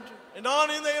land. நான்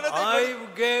இந்த இடத்தை I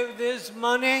gave this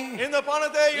money. இந்த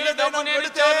பணத்தை ఈ இடத்தை డబ్బు நான் నేను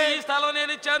ఇచ్చాను, ఈ கொடுத்தேன். స్థలం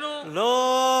నేను ఇచ్చాను.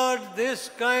 Lord, this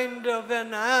kind of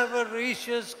an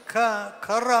avaricious,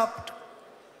 corrupt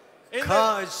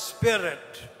spirit.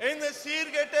 இந்த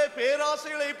சீர்கெட்ட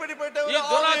பேராசைகளை இப்படிப்பட்ட ఈ ஒரு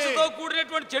దురాశతో ஆவி.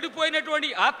 కూడినటువంటి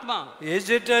చెడిపోయినటువంటి ఆత్మ. Is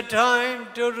it a time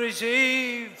to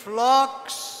receive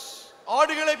flocks?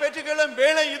 ஆடுகளை பெற்றுக்கொள்ளும்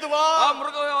வேளை இதுவா? ఆ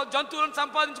మృగ జంతువులను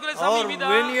సంపాదించుకునే Or సమయం ఇదా?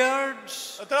 vineyards?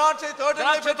 திராட்சை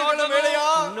தோட்டங்களை பெற்றுக்கொள்ளும் வேளையா?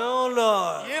 No,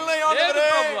 Lord. இல்லை లేదు ஆண்டவரே.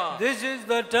 ప్రభువా. This is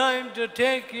the time to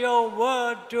take your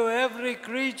word to every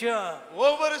creature.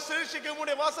 ஒவ்வொரு சிருஷ்டிக்கும்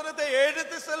உம்முடைய வசனத்தை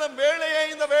எடுத்து செல்லும் வேளையே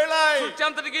இந்த வேளை.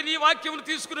 సృష్టి నీ వాక్యమును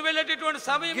తీసుకుని వెళ్ళేటటువంటి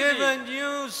సమయం Give ఇది. a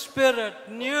new spirit,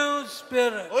 new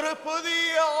spirit. ஒரு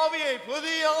புதிய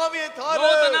ஆவியை தாரு.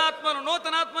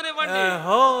 నూతన ఆత్మని ఇవ్వండి.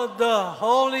 The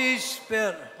Holy Spirit.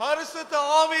 பரிசுத்த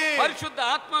ஆவி పరిశుద్ధ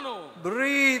ఆత్మను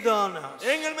Breathe on us.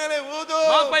 எங்கள் மேலே ஊது.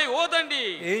 మాపై ఓదండి.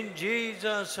 In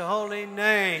Jesus' holy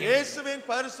name. இயேசுவின்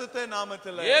பரிசுத்த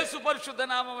நாமத்திலே. యేసు పరిశుద్ధ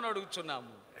నామమున అడుగుచున్నాము.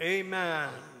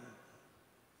 Amen.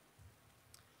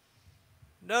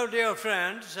 Now, dear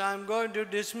friends, I'm going to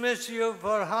dismiss you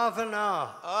for half an hour.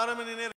 ஆரம்ப